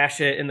classic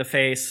bash it in the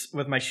face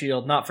with my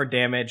shield, not for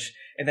damage,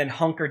 and then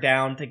hunker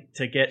down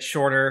to get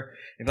shorter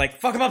and be like,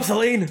 fuck him up,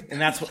 Celine!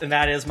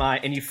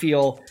 And you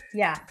feel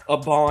a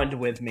bond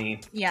with me.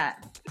 Yeah.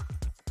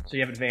 So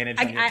you have advantage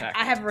on your attack.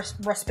 I have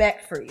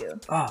respect for you.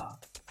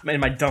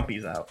 And my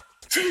dumpy's out.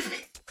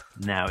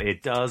 Now,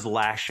 it does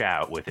lash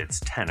out with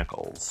its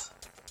tentacles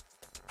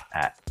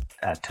at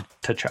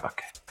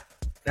Chuck.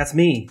 That's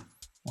me.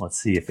 Let's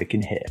see if it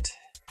can hit.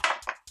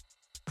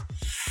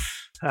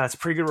 That's a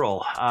pretty good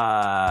roll.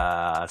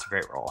 That's a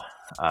great roll.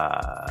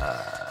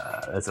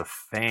 That's a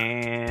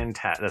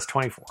fantastic... That's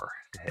 24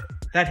 to hit.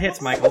 That hits,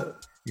 Michael.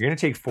 You're going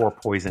to take 4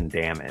 poison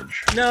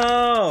damage.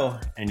 No!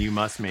 And you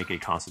must make a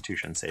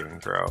Constitution saving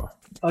throw.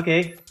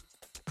 Okay.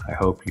 I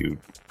hope you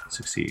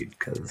succeed,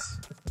 because...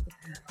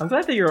 I'm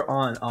glad that you're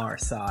on our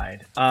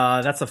side.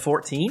 That's a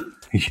 14?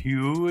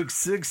 You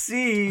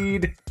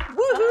succeed!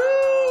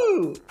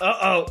 Woohoo!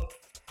 Uh-oh.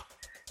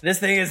 This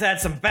thing has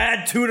had some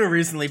bad tuna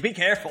recently. Be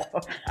careful.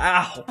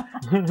 Ow.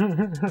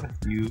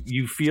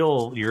 You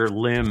feel your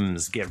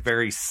limbs get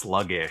very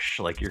sluggish,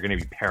 like you're going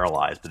to be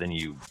paralyzed, but then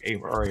you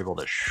are able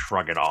to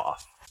shrug it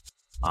off.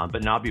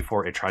 But not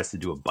before it tries to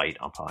do a bite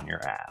upon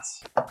your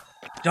ass.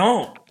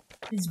 Don't.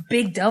 It's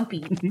Big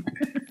Dumpy.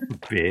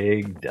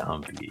 Big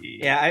Dumpy.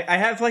 Yeah, I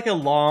have like a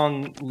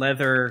long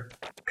leather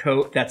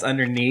coat that's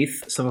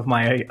underneath some of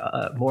my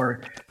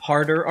more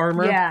harder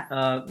armor.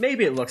 Yeah.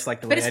 Maybe it looks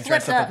like the way I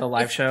dress up at the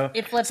live show.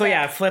 It flips so up.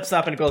 Yeah, it flips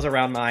up and it goes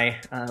around my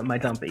my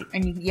dumpy.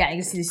 And you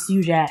can see this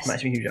huge ass.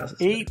 Nice huge ass.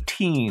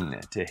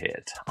 18 to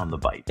hit on the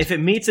bite. If it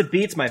meets, it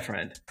beats, my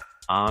friend.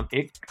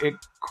 It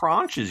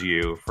crunches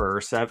you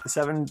for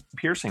 7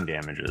 piercing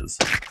damages.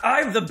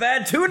 I'm the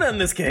bad tuna in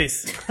this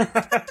case. And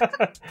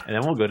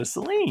then we'll go to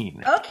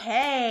Celine.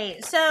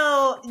 Okay,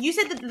 so you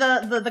said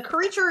that the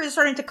creature is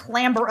starting to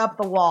clamber up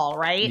the wall,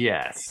 right?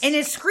 Yes. And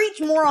is Screech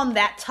more on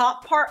that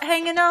top part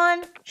hanging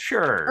on?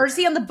 Sure. Or is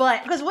he on the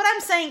butt? Because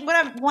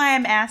why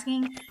I'm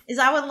asking is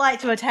I would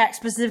like to attack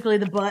specifically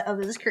the butt of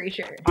this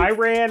creature. I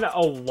ran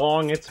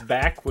along its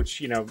back,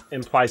 which,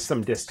 implies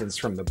some distance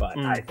from the butt,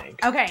 I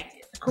think. Okay.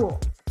 Cool.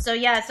 So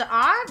guys,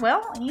 I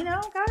want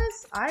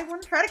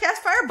to try to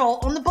cast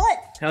Firebolt on the butt.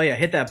 Hell yeah,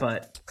 hit that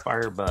butt.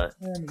 Fire butt.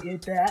 Let me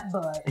hit that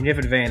butt. And you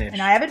have advantage.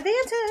 And I have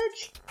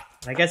advantage.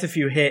 I guess if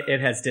you hit, it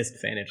has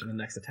disadvantage in the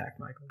next attack,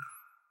 Michael.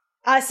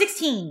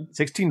 16.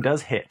 16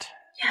 does hit.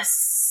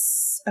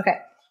 Yes. Okay.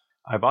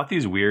 I bought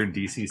these weird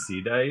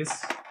DCC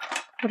dice.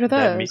 What are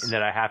those?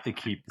 That I have to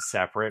keep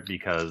separate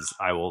because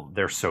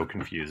they're so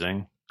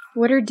confusing.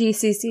 What are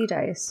DCC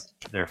dice?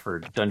 They're for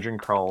Dungeon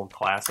Crawl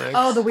Classics.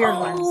 Oh, the weird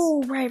ones.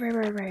 Oh,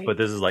 right. But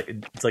this is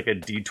it's like a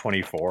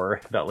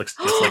D24 that looks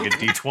just like a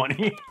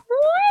D20.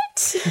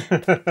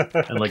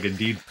 What? And like a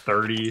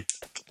D30.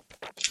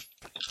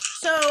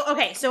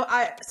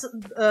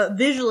 So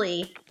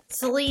visually,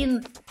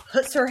 Celine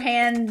puts her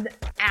hand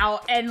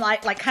out and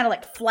kind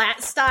of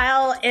flat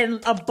style,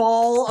 and a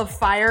ball of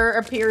fire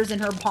appears in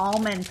her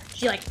palm, and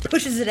she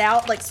pushes it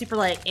out super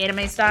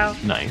anime style.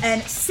 Nice.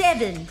 And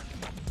 7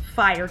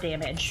 fire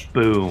damage.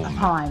 Boom.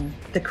 Upon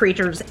the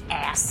creature's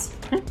ass.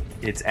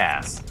 Its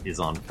ass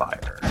is on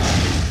fire.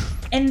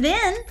 And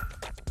then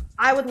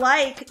I would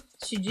like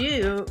to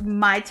do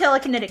my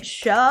telekinetic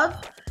shove,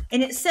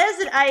 and it says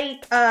that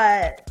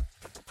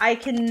I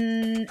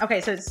can.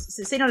 Okay, so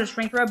it's saying on a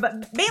strength row, but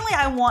mainly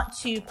I want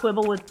to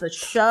quibble with the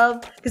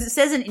shove because it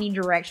says in any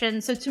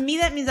direction. So to me,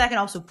 that means I can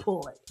also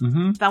pull it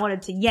if I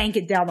wanted to yank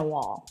it down the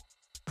wall,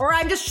 or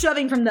I'm just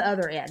shoving from the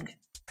other end.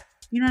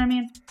 You know what I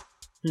mean?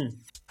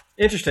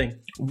 Interesting.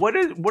 What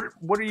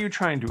are you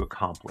trying to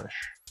accomplish?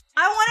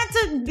 I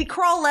want it to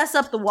crawl less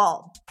up the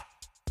wall.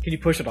 Can you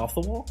push it off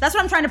the wall? That's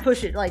what I'm trying to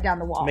push it down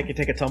the wall. Make it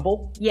take a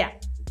tumble? Yeah.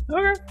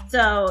 Okay.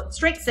 So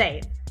strength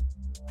save.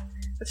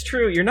 That's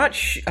true. You're not.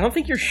 I don't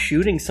think you're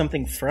shooting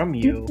something from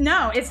you.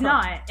 No, it's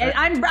not. And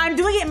I'm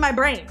doing it in my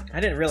brain. I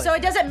didn't realize. So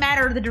it doesn't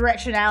matter the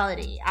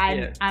directionality.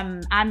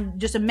 I'm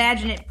just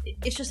imagining it.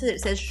 It's just that it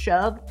says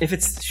shove. If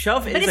it's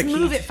shove, but it's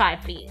move it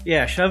 5 feet.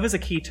 Yeah, shove is a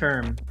key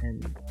term,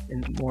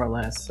 and more or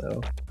less.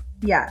 So.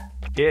 Yeah.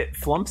 It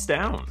flumps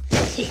down.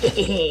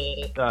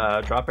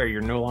 Drop air. You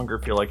no longer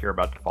feel like you're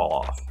about to fall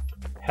off.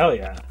 Hell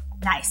yeah.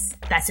 Nice.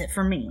 That's it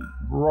for me.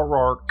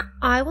 Rourke.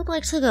 I would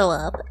like to go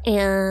up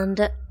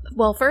and...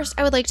 Well, first,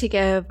 I would like to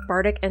give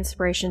bardic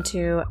inspiration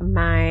to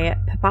my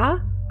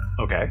papa.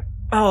 Okay.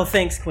 Oh,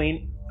 thanks,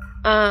 Queen.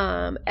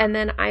 And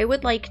then I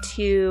would like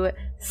to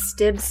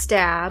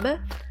stab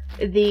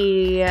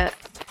the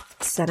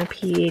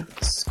centipede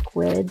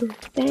squid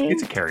thing.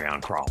 It's a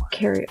carry-on crawler.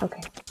 Carry-on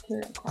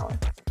crawler.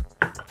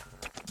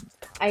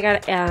 I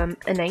got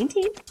a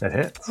 19. That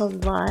hits.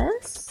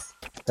 Plus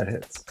That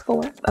hits.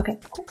 4. Okay,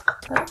 cool.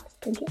 Perfect.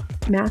 Thank you.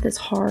 Math is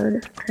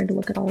hard. I'm trying to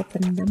look at all of the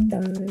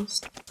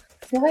numbers.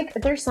 I feel like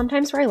there's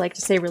sometimes where I like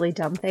to say really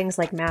dumb things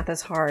like math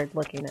is hard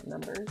looking at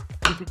numbers.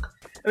 I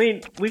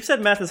mean, we've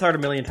said math is hard a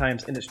million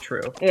times, and it's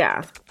true.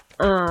 Yeah.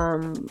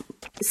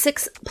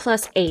 6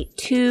 plus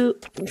 8.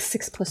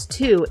 6 plus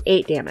 2,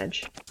 8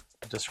 damage.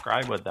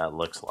 Describe what that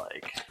looks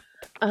like.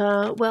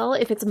 Well,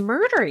 if it's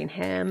murdering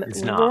him,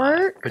 It's not.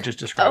 Rourke... But just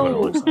describe what it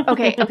looks like.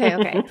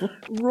 Okay.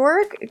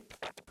 Rourke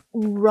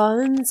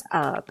runs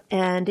up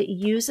and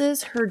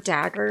uses her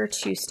dagger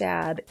to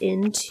stab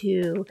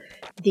into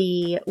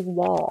the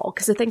wall.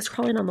 Because the thing's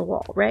crawling on the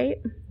wall, right?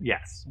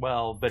 Yes.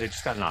 Well, but it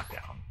just got knocked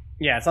down.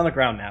 Yeah, it's on the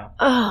ground now.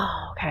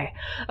 Oh, okay.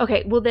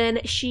 Okay, well then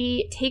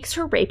she takes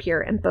her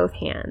rapier in both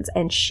hands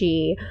and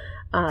she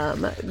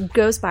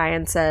goes by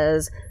and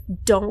says,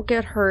 "Don't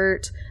get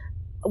hurt.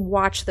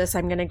 Watch this.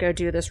 I'm going to go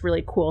do this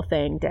really cool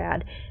thing,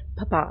 Dad.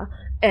 Papa."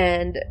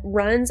 And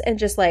runs and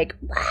just like,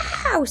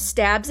 wow,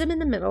 stabs him in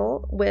the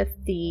middle with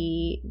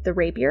the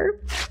rapier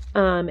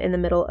in the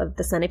middle of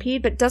the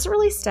centipede, but doesn't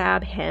really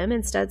stab him.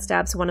 Instead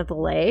stabs one of the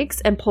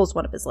legs and pulls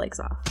one of his legs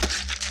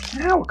off.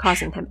 Ow.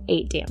 Causing him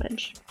 8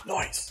 damage.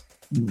 Nice.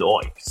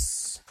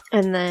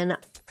 And then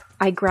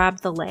I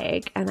grab the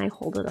leg and I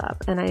hold it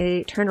up and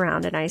I turn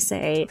around and I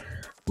say,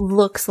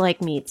 "Looks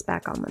like meat's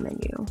back on the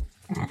menu."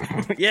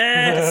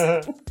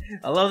 Yes!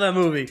 I love that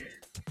movie.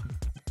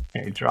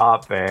 Hey,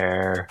 Drop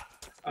Bear.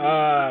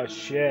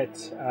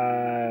 Shit.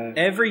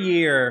 Every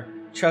year,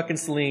 Chuck and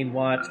Celine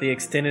watch the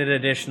extended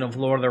edition of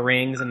Lord of the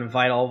Rings and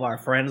invite all of our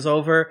friends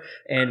over,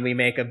 and we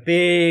make a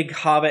big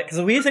Hobbit, because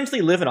we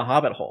essentially live in a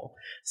Hobbit hole,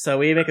 so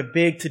we make a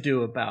big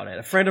to-do about it.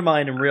 A friend of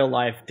mine in real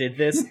life did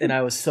this, and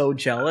I was so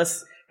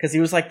jealous, because he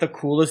was like the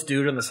coolest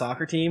dude on the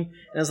soccer team,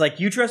 and I was like,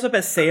 "You dress up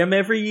as Sam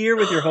every year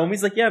with your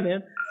homies?" Like, "Yeah,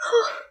 man."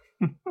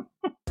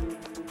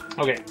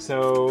 Okay,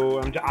 so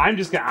I'm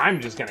just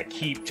gonna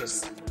keep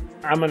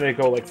I'm gonna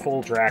go like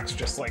full Drax,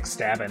 just like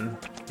stabbing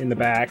in the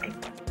back.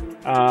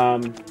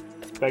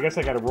 But I guess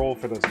I gotta roll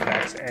for those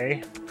attacks,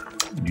 eh?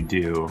 You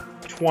do.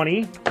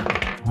 20.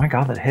 Oh my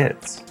god, that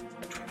hits.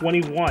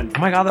 21. Oh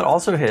my god, that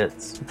also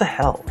hits. What the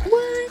hell?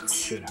 What?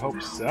 Should hope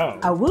so.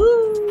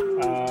 Woo!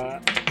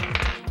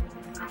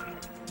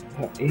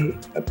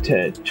 8 up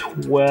to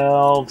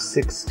 12,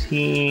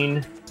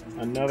 16.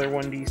 Another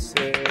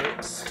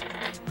 1d6.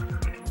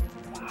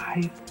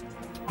 5.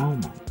 Oh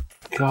my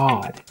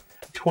god.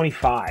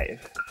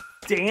 25.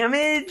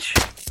 Damage?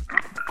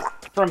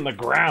 From the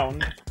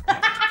ground.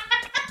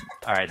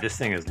 Alright, this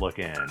thing is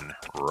looking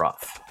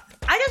rough.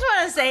 I just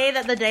want to say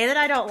that the day that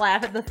I don't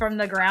laugh at the from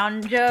the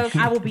ground joke,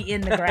 I will be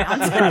in the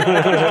ground.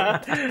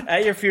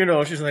 At your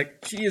funeral, she's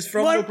like, "She is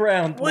from the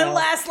ground." One now.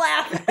 last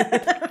laugh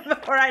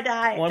before I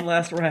die. One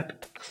last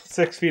rep.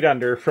 6 feet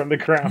under from the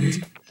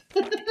ground.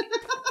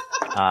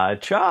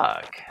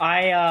 Chuck.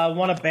 I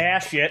want to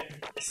bash it,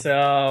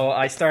 so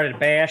I started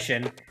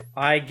bashing.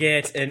 I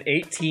get an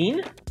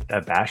 18.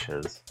 That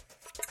bashes.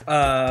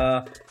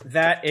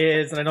 That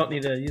is, and I don't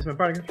need to use my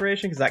bardic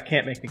inspiration because that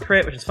can't make me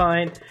crit, which is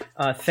fine.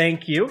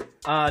 Thank you.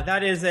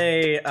 That is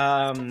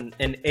an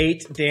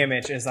 8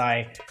 damage as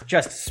I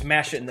just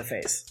smash it in the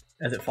face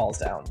as it falls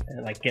down and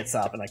it like gets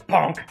up and like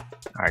bonk.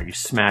 All right, you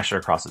smash it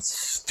across its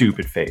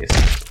stupid face.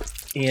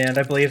 And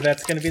I believe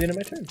that's going to be the end of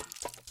my turn.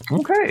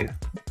 Okay.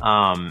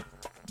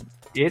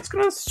 It's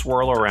gonna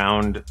swirl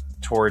around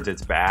towards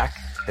its back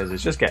because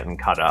it's just getting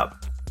cut up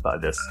by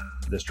this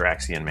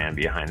Draxian man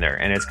behind there,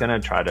 and it's gonna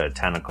try to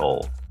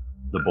tentacle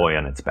the boy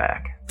on its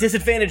back.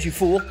 Disadvantage, you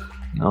fool.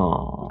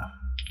 Oh.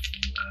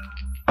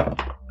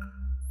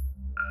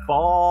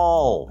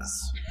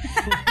 Balls.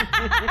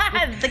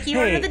 The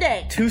keyword of the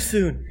day. Too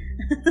soon.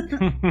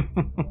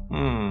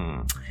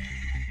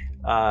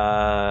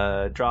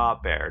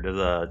 Drop Bear. Does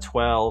a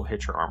 12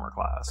 hit your armor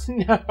class?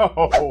 No.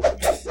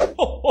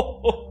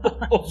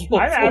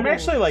 I'm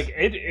actually like,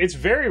 it's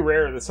very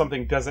rare that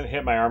something doesn't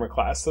hit my armor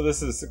class, so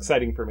this is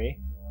exciting for me.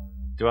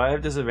 Do I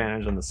have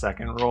disadvantage on the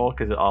second roll?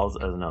 Because it all as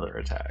another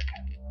attack.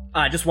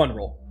 Just one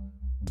roll.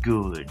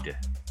 Good.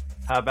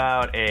 How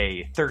about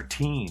a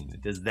 13?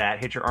 Does that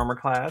hit your armor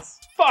class?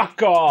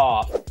 Fuck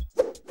off!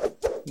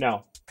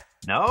 No.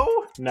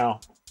 No? No.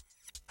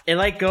 It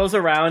like goes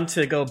around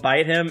to go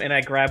bite him, and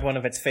I grab one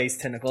of its face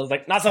tentacles.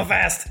 Like, not so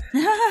fast!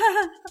 Damn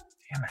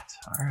it.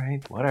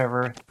 Alright,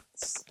 whatever.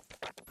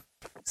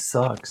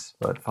 Sucks,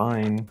 but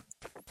fine.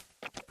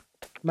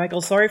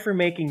 Michael, sorry for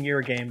making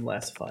your game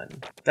less fun.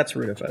 That's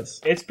rude of us.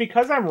 It's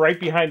because I'm right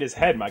behind his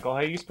head, Michael. How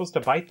are you supposed to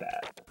bite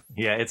that?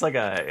 Yeah, it's like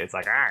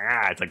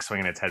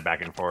swinging its head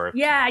back and forth.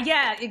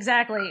 Yeah,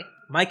 exactly.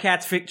 My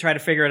cats try to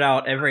figure it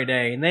out every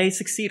day, and they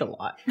succeed a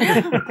lot.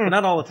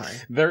 Not all the time.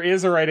 There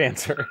is a right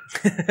answer.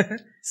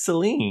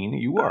 Celine,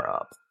 you are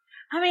up.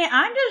 I mean,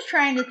 I'm just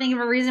trying to think of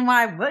a reason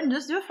why I wouldn't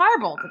just do a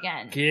firebolt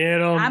again.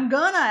 Get him. I'm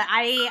gonna.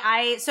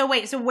 So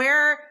wait, so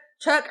where,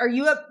 Chuck, are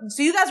you up?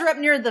 So you guys are up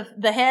near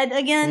the head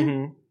again?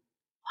 Mm-hmm.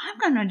 I'm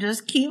gonna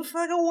just keep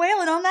fucking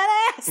wailing on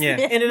that ass. Yeah,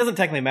 and it doesn't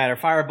technically matter.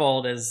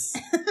 Firebolt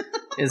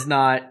is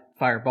not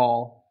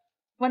fireball.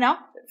 What now?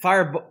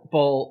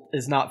 Firebolt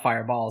is not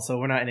fireball, so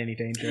we're not in any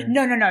danger.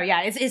 No.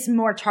 Yeah, it's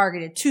more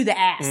targeted to the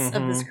ass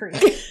of this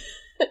creature.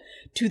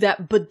 To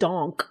that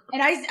badonk.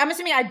 And I'm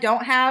assuming I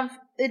don't have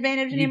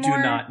advantage You anymore?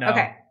 do not, no.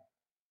 Okay.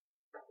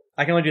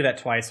 I can only do that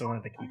twice, so I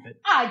wanted to keep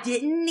it. I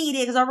didn't need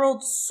it because I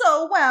rolled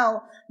so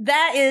well.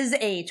 That is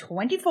a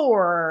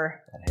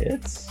 24. That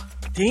hits.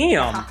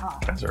 Damn.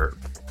 You guys are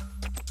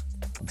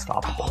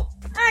unstoppable.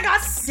 I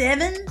got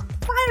 7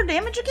 fire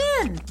damage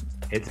again.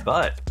 It's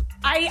butt.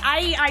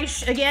 I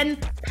again,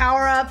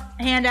 power up,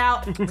 hand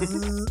out,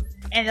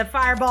 and the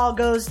fireball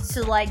goes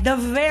to like the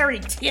very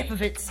tip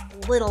of its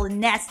little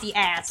nasty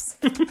ass.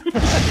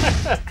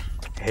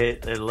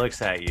 It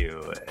looks at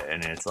you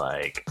and it's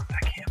like,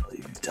 I can't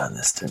believe you've done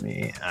this to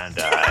me. And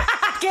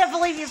I can't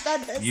believe you've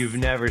done this. you've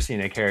never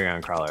seen a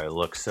carrion crawler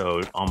look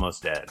so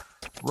almost dead.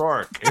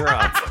 Rourke, you're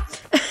up.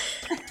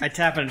 I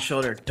tap on his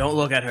shoulder. Don't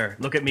look at her.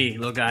 Look at me,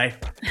 little guy.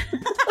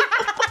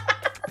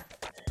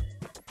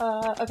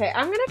 Okay,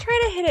 I'm gonna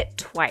try to hit it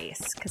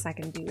twice because I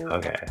can do.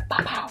 Okay.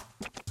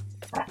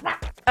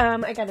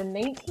 I got a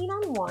 19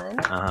 on one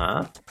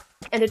Uh-huh.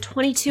 and a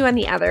 22 on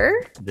the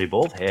other. They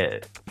both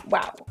hit.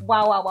 Wow.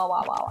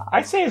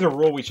 I'd say as a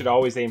rule, we should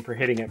always aim for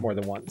hitting it more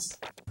than once.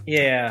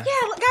 Yeah.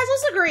 Yeah, guys,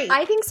 let's agree.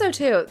 I think so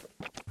too.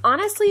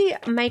 Honestly,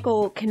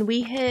 Michael, can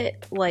we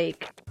hit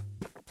like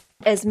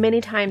as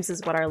many times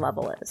as what our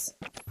level is?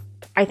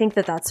 I think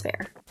that's fair.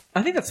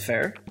 I think that's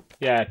fair.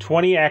 Yeah,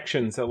 20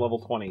 actions at level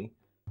 20.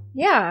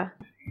 Yeah.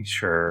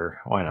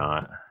 Sure, why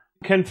not?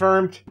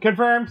 Confirmed.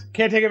 Can't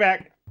take it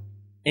back.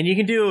 And you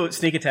can do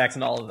sneak attacks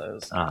on all of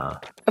those. Uh-huh.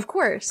 Of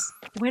course.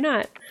 Why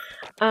not?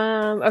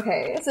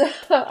 Okay, so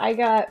I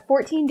got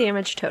 14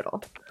 damage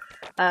total.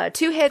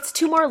 2 hits,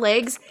 2 more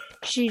legs.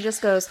 She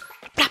just goes,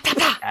 blah, blah,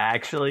 blah.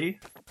 Actually,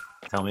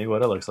 tell me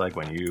what it looks like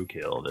when you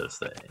kill this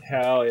thing.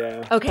 Hell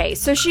yeah. Okay,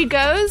 so she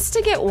goes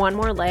to get one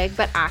more leg,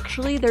 but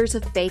actually there's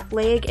a fake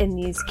leg in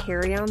these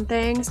carry-on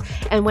things,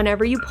 and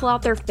whenever you pull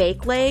out their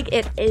fake leg,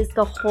 it is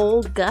the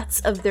whole guts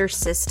of their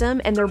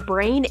system, and their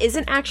brain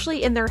isn't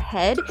actually in their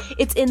head,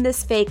 it's in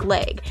this fake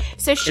leg.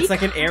 So she It's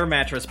like an air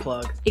mattress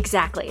plug.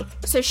 Exactly.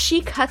 So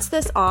she cuts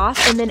this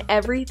off, and then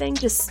everything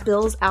just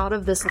spills out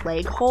of this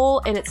leg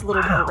hole, and its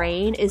little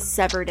brain is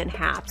severed in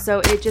half. So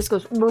it just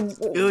goes...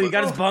 Ooh, you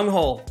got his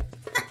bunghole.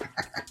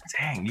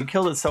 Dang, you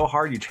killed it so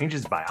hard you changed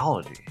its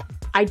biology.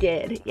 I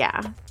did,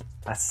 yeah.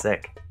 That's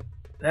sick.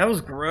 That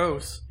was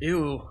gross.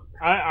 Ew.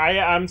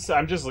 I'm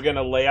just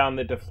gonna lay on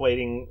the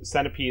deflating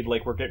centipede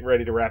like we're getting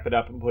ready to wrap it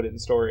up and put it in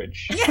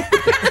storage.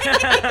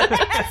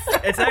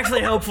 It's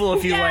actually helpful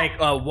if you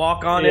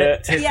walk on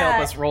it to help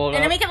us roll it and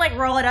up. then we can like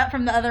roll it up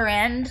from the other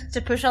end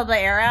to push all the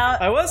air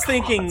out. I was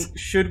thinking,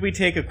 should we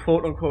take a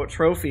quote-unquote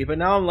trophy? But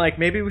now I'm like,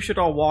 maybe we should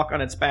all walk on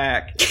its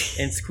back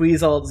and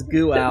squeeze all its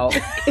goo out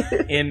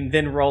and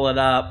then roll it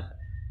up.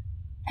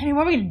 I mean,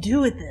 what are we gonna do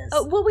with this?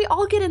 Well, we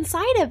all get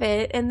inside of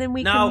it, and then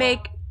we can make...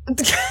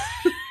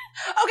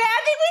 Okay,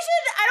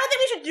 I don't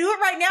think we should do it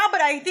right now, but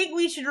I think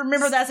we should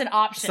remember that's an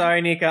option. Sorry,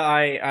 Nika,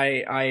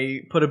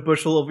 I put a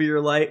bushel over your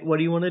light. What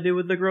do you want to do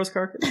with the gross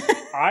carcass?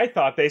 I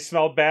thought they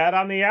smelled bad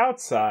on the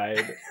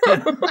outside.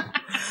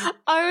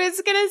 I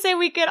was gonna say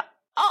we could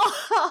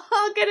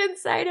all get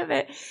inside of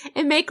it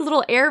and make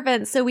little air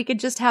vents so we could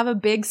just have a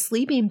big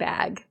sleeping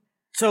bag.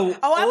 So,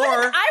 I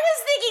was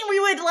thinking we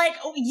would like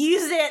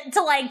use it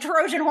to like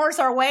Trojan horse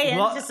our way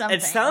into something.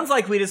 It sounds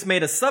like we just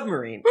made a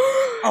submarine.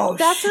 Oh,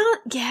 that's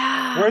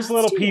yeah. Where's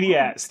little Petey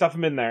at? Stuff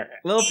him in there.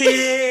 Little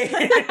Petey!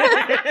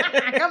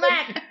 Come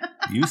back.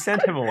 You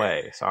sent him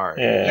away.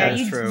 Sorry. Yeah,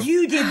 that's true.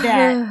 You did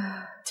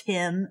that,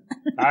 Tim.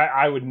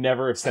 I would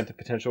never have sent a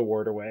potential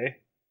ward away.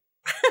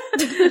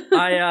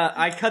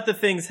 I cut the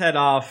thing's head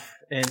off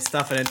and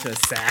stuff it into a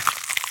sack.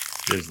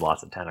 There's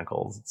lots of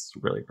tentacles. It's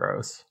really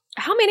gross.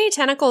 How many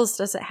tentacles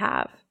does it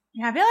have?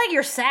 Yeah, I feel like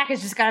your sack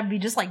has just gotta be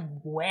just like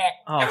wet.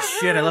 Oh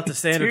shit, I left a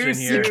sandwich in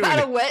here. You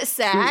got a wet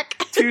sack.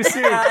 Too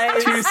soon.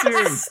 Too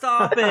soon.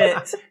 Stop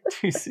it.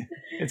 Too soon.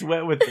 It's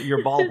wet with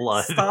your ball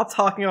blood. Stop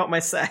talking about my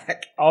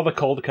sack. All the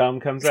cold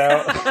cum comes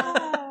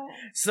out.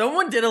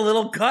 Someone did a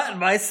little cut in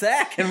my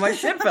sack and my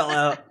shit fell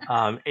out.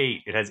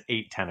 8. It has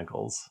 8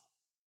 tentacles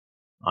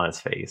on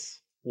its face.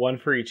 One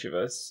for each of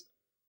us.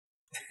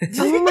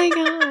 Oh my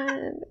god.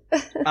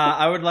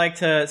 I would like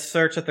to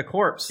search at the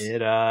corpse.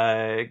 It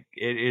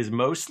is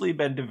mostly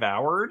been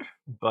devoured,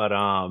 but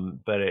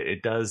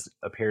it does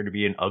appear to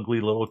be an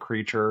ugly little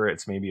creature.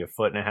 It's maybe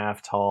 1.5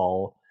 feet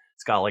tall.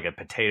 It's got like a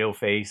potato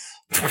face.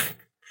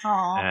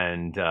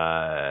 And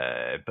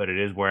but it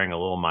is wearing a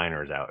little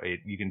miner's out.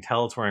 You can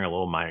tell it's wearing a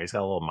little miner. It's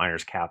got a little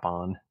miner's cap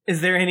on.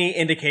 Is there any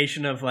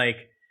indication of like,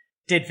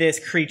 did this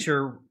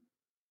creature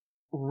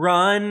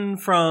run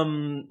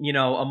from,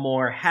 a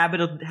more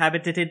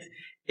habited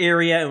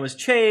area and was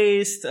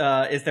chased?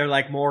 Is there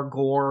like more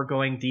gore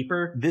going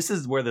deeper? This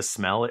is where the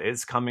smell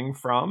is coming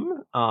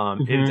from.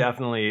 It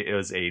definitely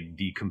is a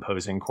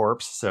decomposing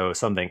corpse, so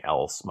something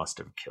else must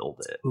have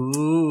killed it.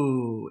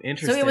 Ooh,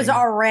 interesting. So it was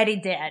already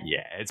dead.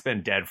 Yeah, it's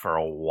been dead for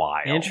a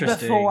while.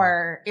 Interesting.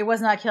 Before it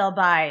was not killed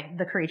by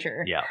the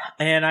creature. Yeah.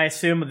 And I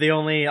assume the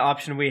only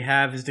option we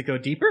have is to go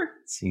deeper?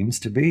 Seems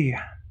to be.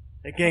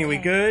 Gang, we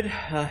good?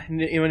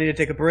 You need to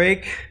take a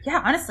break?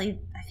 Yeah, honestly,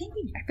 I think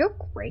I feel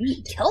great.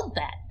 We killed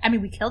that. I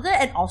mean, we killed it,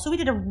 and also we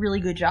did a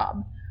really good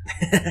job.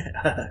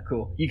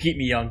 Cool. You keep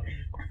me young.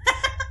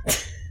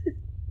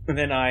 And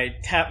then I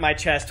tap my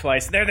chest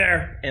twice. They're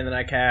there. And then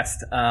I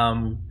cast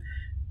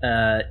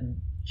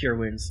Cure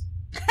Wounds.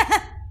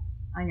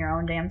 On your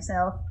own damn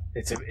self.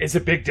 It's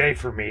a big day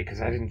for me because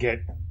I didn't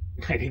get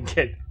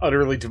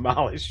utterly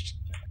demolished.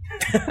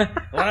 Well,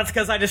 that's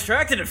because I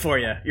distracted it for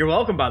you. You're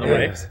welcome, by the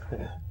way.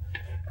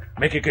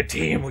 Make a good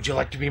team. Would you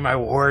like to be my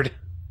ward?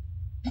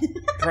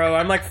 Bro,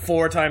 I'm like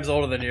 4 times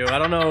older than you. I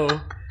don't know.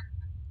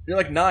 You're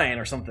like 9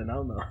 or something. I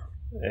don't know.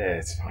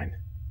 It's fine.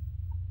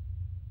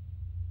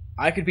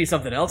 I could be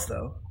something else,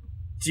 though.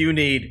 Do you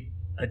need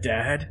a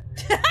dad?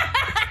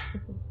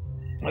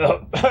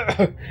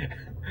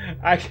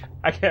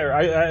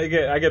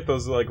 I get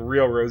those like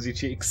real rosy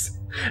cheeks.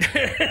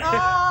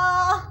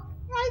 Oh,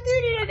 I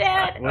do need a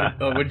dad.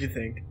 What'd you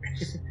think?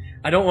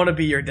 I don't want to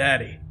be your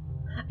daddy.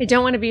 I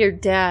don't want to be your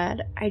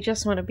dad. I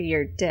just want to be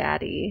your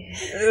daddy.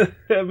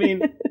 I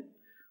mean,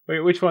 wait,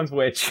 which one's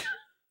which?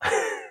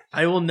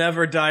 I will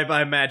never die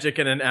by magic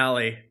in an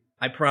alley.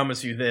 I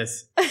promise you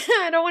this.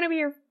 I don't want to be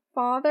your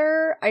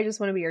father. I just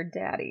want to be your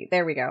daddy.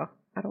 There we go.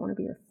 I don't want to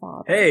be your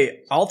father.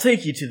 Hey, I'll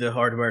take you to the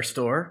hardware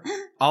store.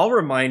 I'll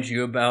remind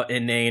you about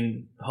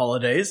inane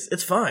holidays.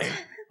 It's fine.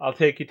 I'll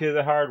take you to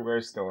the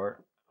hardware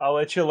store. I'll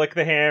let you lick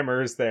the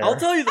hammers there. I'll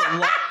tell you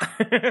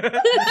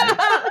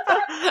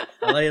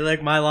I'll let you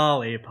lick my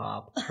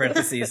lollipop.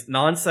 Parentheses,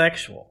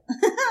 non-sexual.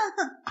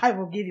 I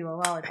will give you a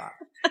lollipop.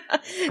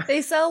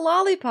 They sell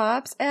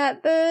lollipops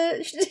at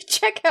the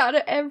checkout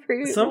at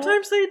every.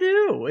 Sometimes they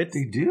do.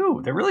 They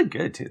do. They're really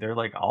good too. They're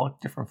like all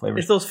different flavors.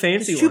 It's those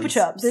fancy Chupa ones.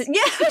 Chups.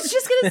 Yeah, I was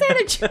just gonna say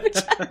the Chupa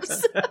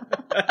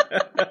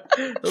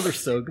Chups. Those are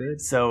so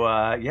good. So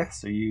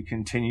so you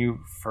continue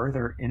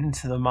further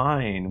into the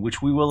mine,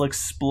 which we will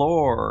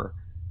explore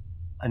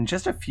in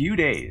just a few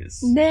days.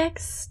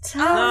 Next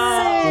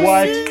time.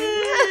 What?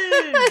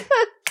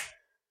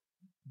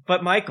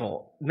 But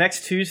Michael,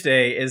 next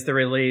Tuesday is the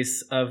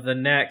release of the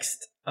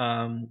next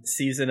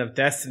season of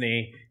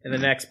Destiny and the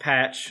next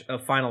patch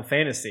of Final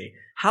Fantasy.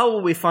 How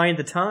will we find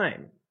the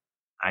time?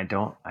 I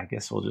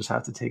guess we'll just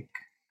have to take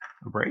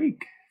a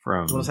break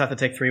from. We'll just have to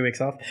take 3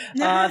 weeks off.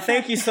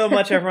 Thank you so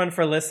much, everyone,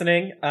 for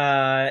listening.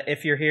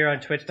 If you're here on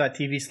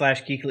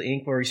twitch.tv/Geekly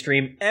Inc., where we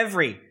stream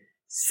every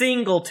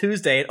single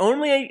Tuesday, and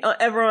only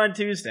ever on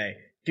Tuesday.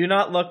 Do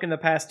not look in the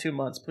past 2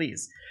 months,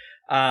 please.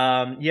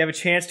 You have a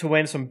chance to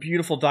win some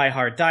beautiful Die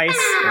Hard dice.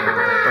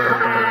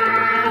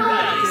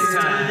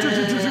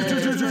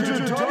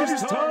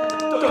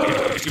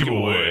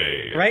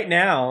 Right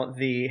now,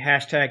 the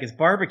hashtag is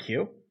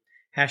barbecue.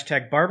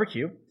 Hashtag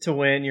barbecue to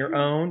win your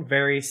own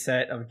very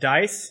set of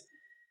dice.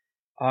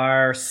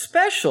 Our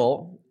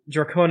special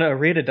Dracona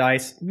Arita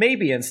dice may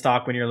be in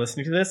stock when you're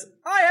listening to this.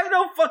 I have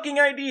no fucking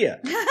idea.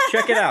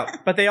 Check it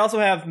out. But they also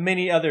have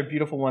many other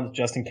beautiful ones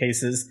just in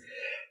cases.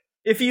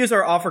 If you use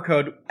our offer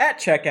code at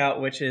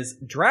checkout, which is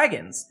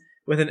dragons,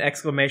 with an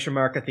exclamation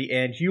mark at the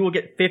end, you will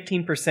get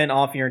 15%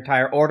 off your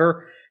entire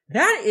order.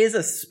 That is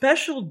a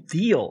special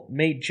deal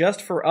made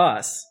just for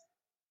us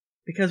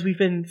because we've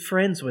been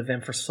friends with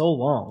them for so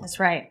long. That's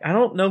right. I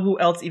don't know who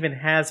else even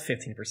has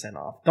 15%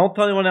 off. Don't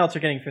tell anyone else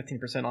you're getting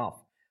 15%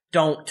 off.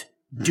 Don't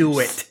do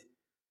it.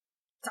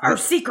 It's our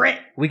secret.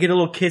 We get a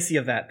little kissy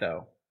of that,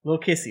 though. A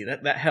little kissy.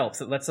 That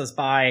helps. It lets us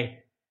buy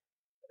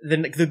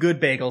the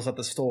good bagels at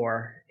the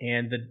store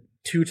and the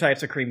 2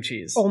 types of cream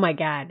cheese. Oh my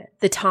god.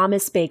 The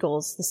Thomas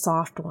bagels, the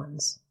soft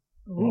ones.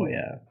 Oh,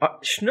 yeah.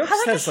 Schnucks I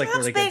like has the like Schnucks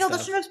really bagel. good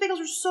The stuff. Schnucks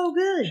bagels are so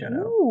good. Shut up.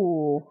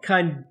 Ooh.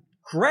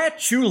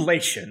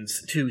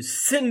 Congratulations to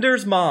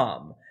Cinder's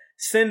mom.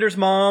 Cinder's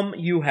mom,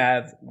 you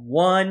have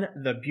won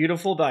the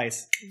beautiful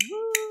dice.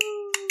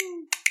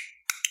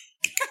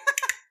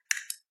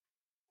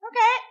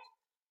 Okay.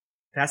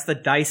 That's the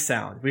dice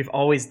sound. We've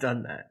always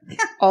done that.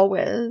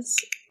 Always.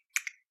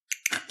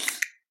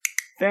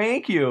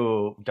 Thank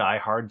you, Die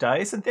Hard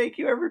Dice, and thank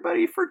you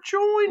everybody for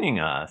joining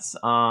us.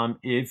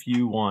 If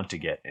you want to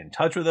get in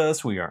touch with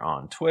us, we are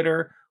on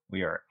Twitter.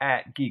 We are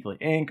at Geekly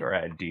Inc. or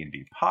at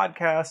D&D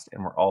Podcast,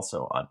 and we're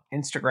also on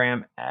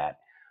Instagram at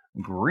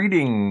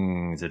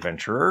Greetings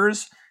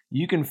Adventurers.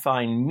 You can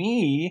find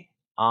me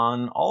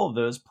on all of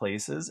those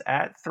places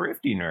at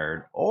Thrifty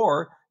Nerd,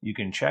 or you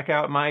can check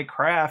out my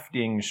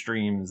crafting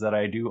streams that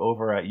I do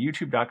over at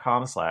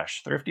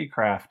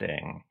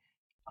youtube.com/thriftycrafting.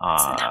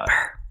 What's the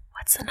number?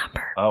 What's the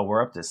number? Oh,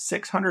 we're up to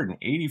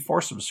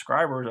 684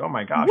 subscribers. Oh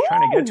my gosh,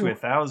 trying to get to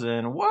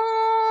 1,000.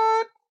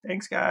 What?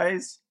 Thanks,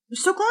 guys. You're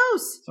so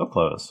close. So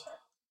close.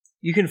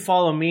 You can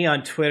follow me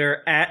on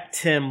Twitter at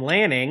Tim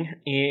Lanning,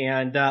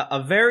 and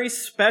a very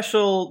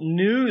special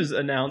news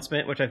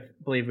announcement, which I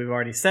believe we've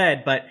already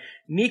said, but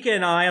Nika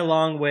and I,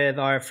 along with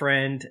our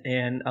friend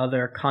and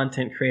other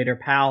content creator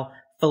pal,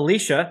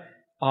 Felicia,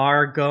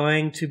 are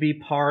going to be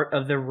part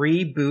of the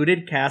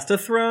rebooted Cast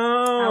of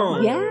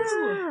Thrones. Yes.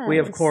 We,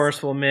 of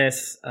course, will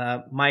miss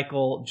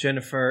Michael,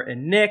 Jennifer,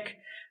 and Nick.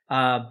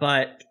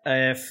 But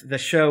if the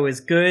show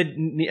is good,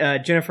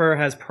 Jennifer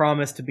has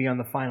promised to be on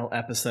the final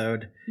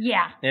episode.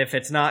 Yeah. If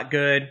it's not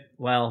good,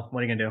 well,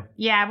 what are you gonna do?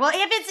 Yeah, well,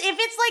 if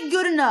it's like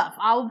good enough,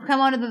 I'll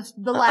come on to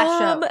the last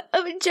show.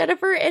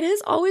 Jennifer, it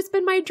has always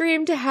been my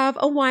dream to have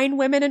a Wine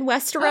Women in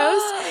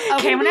Westeros.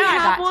 Okay, well, now I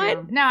got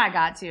one? to. Now I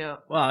got to.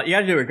 Well, you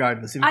gotta do it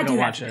regardless if you don't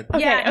watch it.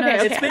 Okay.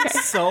 It's been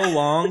so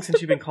long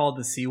since you've been called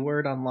the C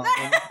word online.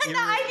 I feel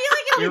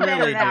like it'll be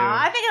better now.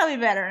 I think it'll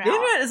be better now. The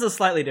internet is a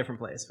slightly different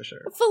place, for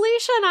sure.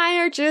 Felicia and I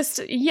are just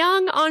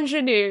young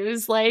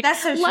ingenues. Like,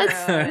 That's so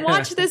let's true.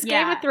 watch this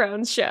Game of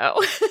Thrones show.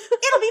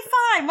 It'll be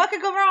fine. What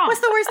could go wrong?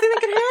 What's the worst thing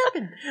that could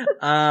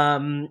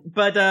happen?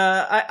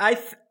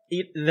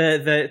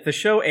 The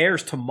show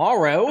airs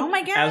tomorrow. Oh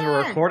my God. As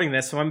we're recording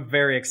this, so I'm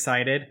very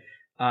excited.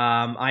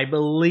 I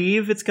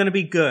believe it's going to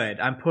be good.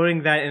 I'm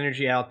putting that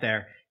energy out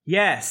there.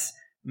 Yes,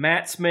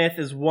 Matt Smith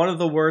is one of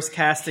the worst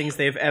castings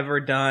they've ever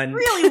done.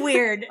 Really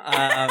weird.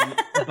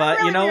 But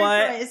Really you know weird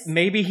what? choice.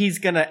 Maybe he's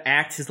going to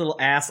act his little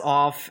ass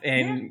off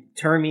and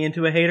turn me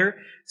into a hater.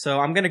 So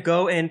I'm going to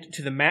go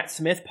into the Matt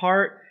Smith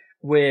part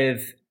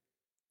with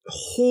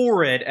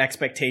horrid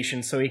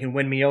expectations so he can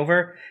win me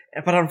over.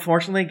 But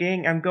unfortunately,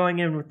 gang, I'm going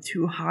in with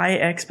too high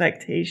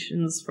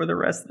expectations for the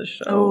rest of the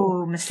show.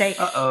 Oh, mistake.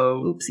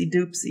 Uh-oh. Oopsie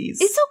doopsies.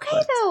 It's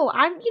okay though.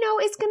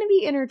 It's going to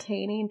be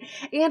entertaining.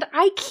 And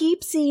I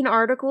keep seeing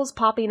articles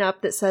popping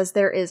up that says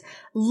there is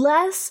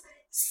less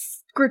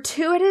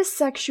gratuitous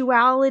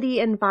sexuality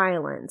and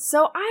violence.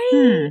 So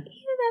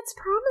that's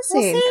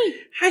promising. We'll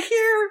see. I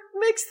hear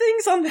mixed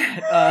things on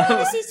that. I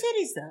want to see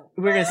titties, though.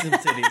 We're going to see some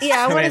titties.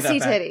 Yeah, I want to Made that see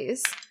back.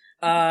 titties.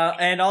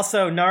 And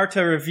also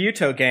Naruto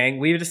Revuto gang.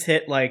 We've just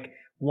hit like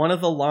one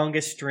of the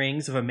longest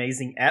strings of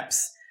amazing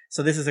eps.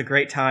 So this is a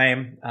great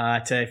time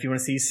if you want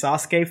to see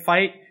Sasuke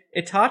fight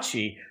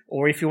Itachi,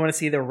 or if you want to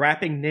see the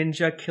rapping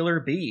ninja Killer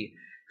Bee,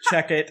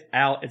 check it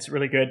out. It's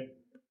really good.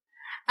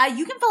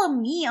 You can follow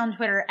me on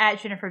Twitter at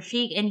Jennifer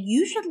Cheek, and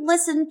you should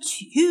listen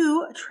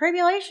to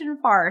Tribulation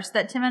Farce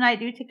that Tim and I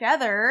do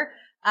together.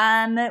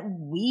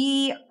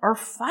 We are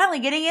finally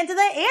getting into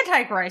the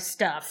Antichrist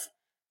stuff,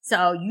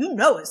 so you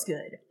know it's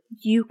good.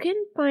 You can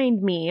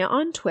find me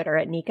on Twitter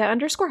at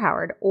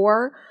Nika_Howard,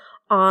 or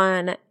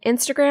on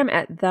Instagram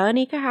at the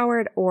Nika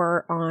Howard,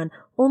 or on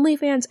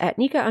OnlyFans at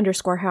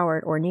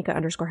Nika_Howard or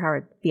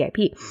Nika_Howard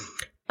VIP.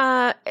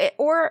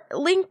 Or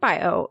link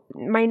bio.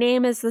 My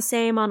name is the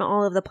same on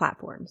all of the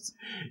platforms.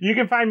 You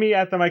can find me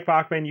at the Mike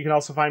Bachman. You can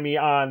also find me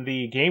on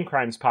the Game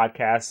Crimes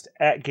podcast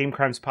at Game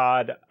Crimes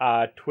Pod,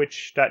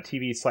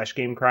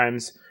 twitch.tv/Game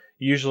Crimes.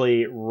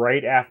 Usually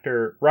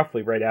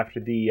roughly right after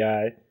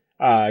the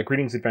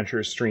Greetings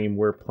Adventurers stream,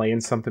 we're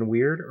playing something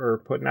weird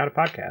or putting out a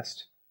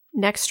podcast.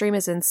 Next stream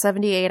is in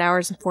 78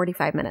 hours and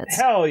 45 minutes.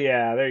 Hell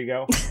yeah, there you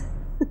go.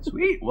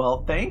 Sweet.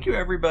 Well, thank you,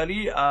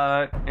 everybody.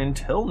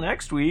 Until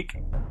next week,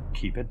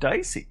 keep it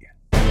dicey.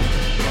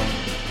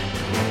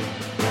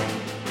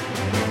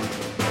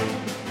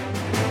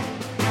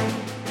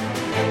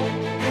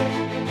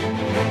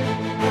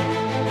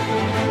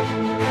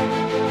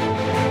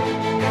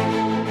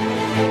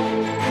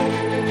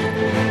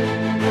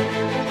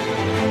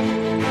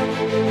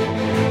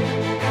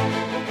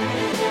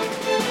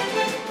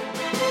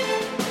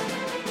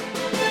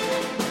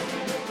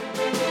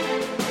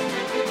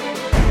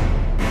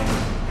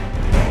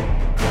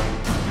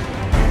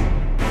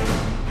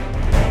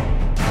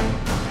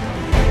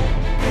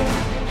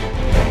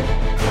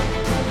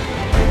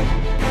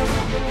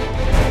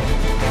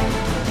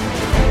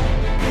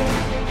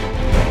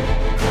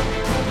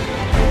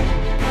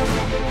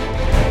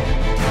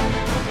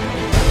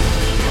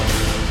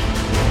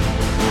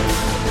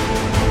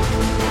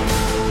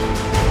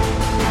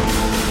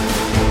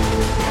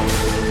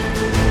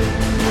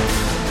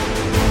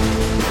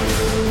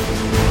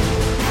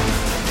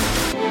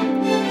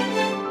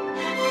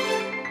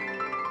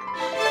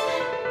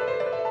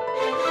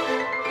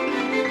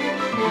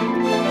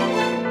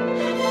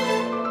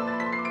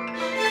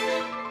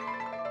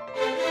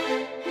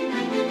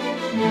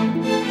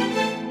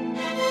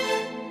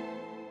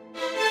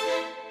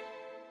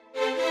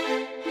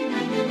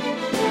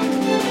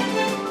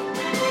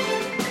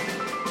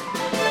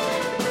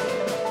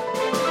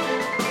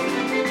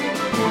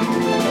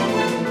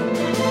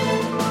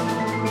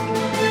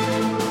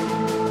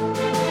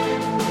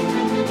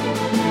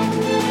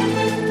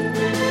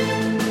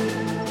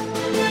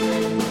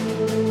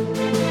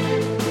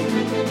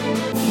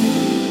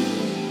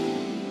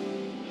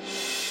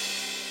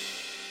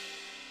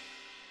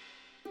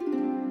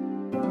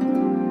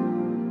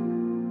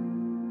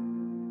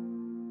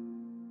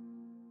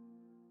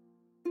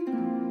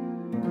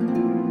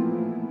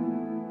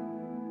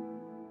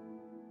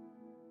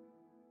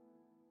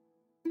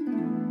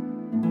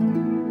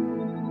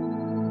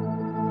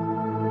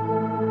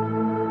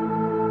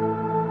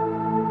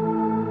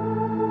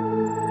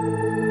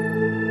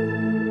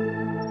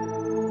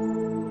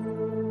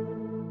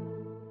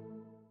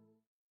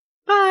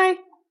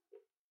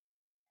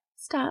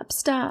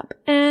 Stop,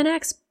 and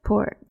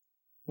export.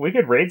 We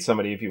could raid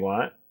somebody if you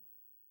want.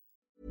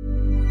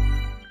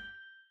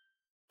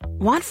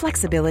 Want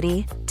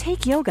flexibility?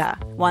 Take yoga.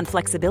 Want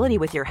flexibility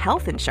with your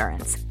health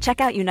insurance? Check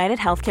out United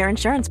Healthcare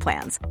Insurance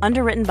Plans.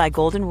 Underwritten by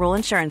Golden Rule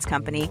Insurance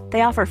Company,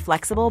 they offer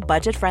flexible,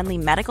 budget-friendly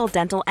medical,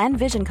 dental, and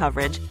vision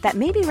coverage that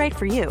may be right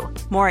for you.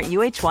 More at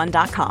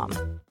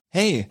uh1.com.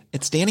 Hey,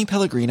 it's Danny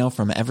Pellegrino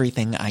from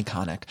Everything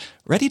Iconic.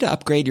 Ready to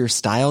upgrade your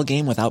style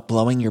game without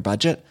blowing your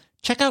budget?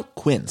 Check out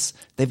Quince.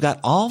 They've got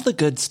all the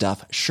good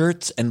stuff,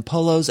 shirts and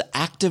polos,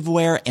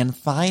 activewear, and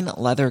fine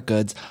leather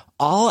goods,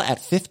 all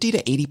at 50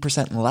 to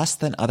 80% less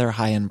than other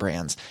high-end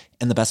brands.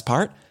 And the best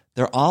part?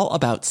 They're all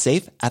about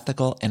safe,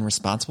 ethical, and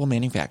responsible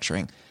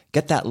manufacturing.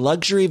 Get that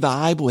luxury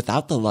vibe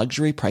without the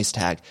luxury price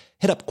tag.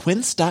 Hit up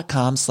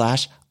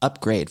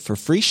quince.com/upgrade for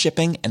free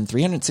shipping and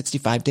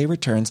 365-day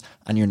returns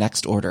on your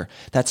next order.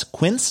 That's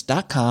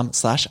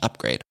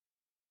quince.com/upgrade.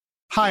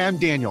 Hi, I'm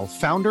Daniel,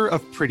 founder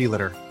of Pretty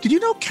Litter. Did you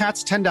know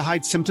cats tend to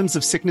hide symptoms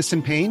of sickness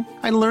and pain?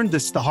 I learned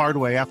this the hard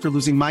way after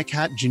losing my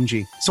cat,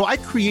 Gingy. So I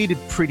created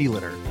Pretty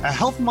Litter, a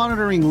health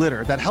monitoring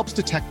litter that helps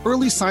detect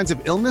early signs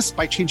of illness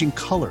by changing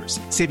colors,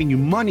 saving you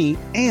money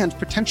and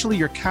potentially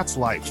your cat's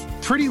life.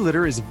 Pretty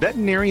Litter is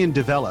veterinarian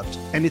developed,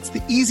 and it's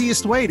the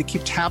easiest way to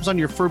keep tabs on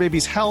your fur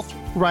baby's health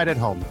right at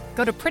home.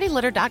 Go to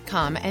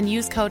prettylitter.com and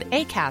use code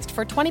ACAST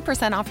for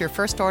 20% off your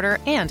first order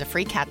and a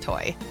free cat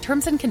toy.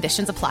 Terms and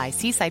conditions apply.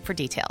 See site for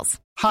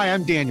details. Hi,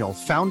 I'm Daniel,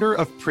 founder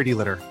of Pretty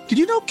Litter. Did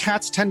you know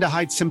cats tend to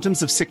hide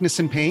symptoms of sickness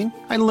and pain?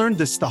 I learned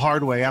this the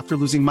hard way after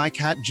losing my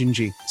cat,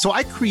 Gingy. So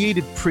I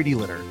created Pretty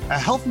Litter, a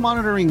health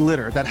monitoring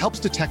litter that helps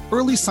detect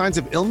early signs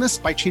of illness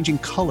by changing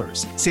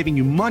colors, saving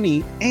you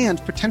money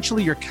and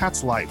potentially your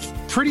cat's life.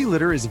 Pretty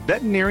Litter is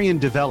veterinarian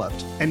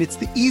developed, and it's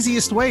the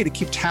easiest way to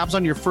keep tabs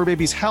on your fur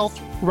baby's health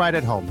right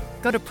at home.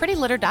 Go to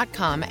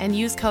prettylitter.com and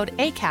use code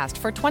ACAST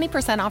for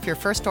 20% off your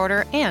first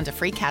order and a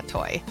free cat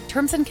toy.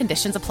 Terms and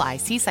conditions apply.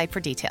 See site for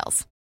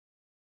details.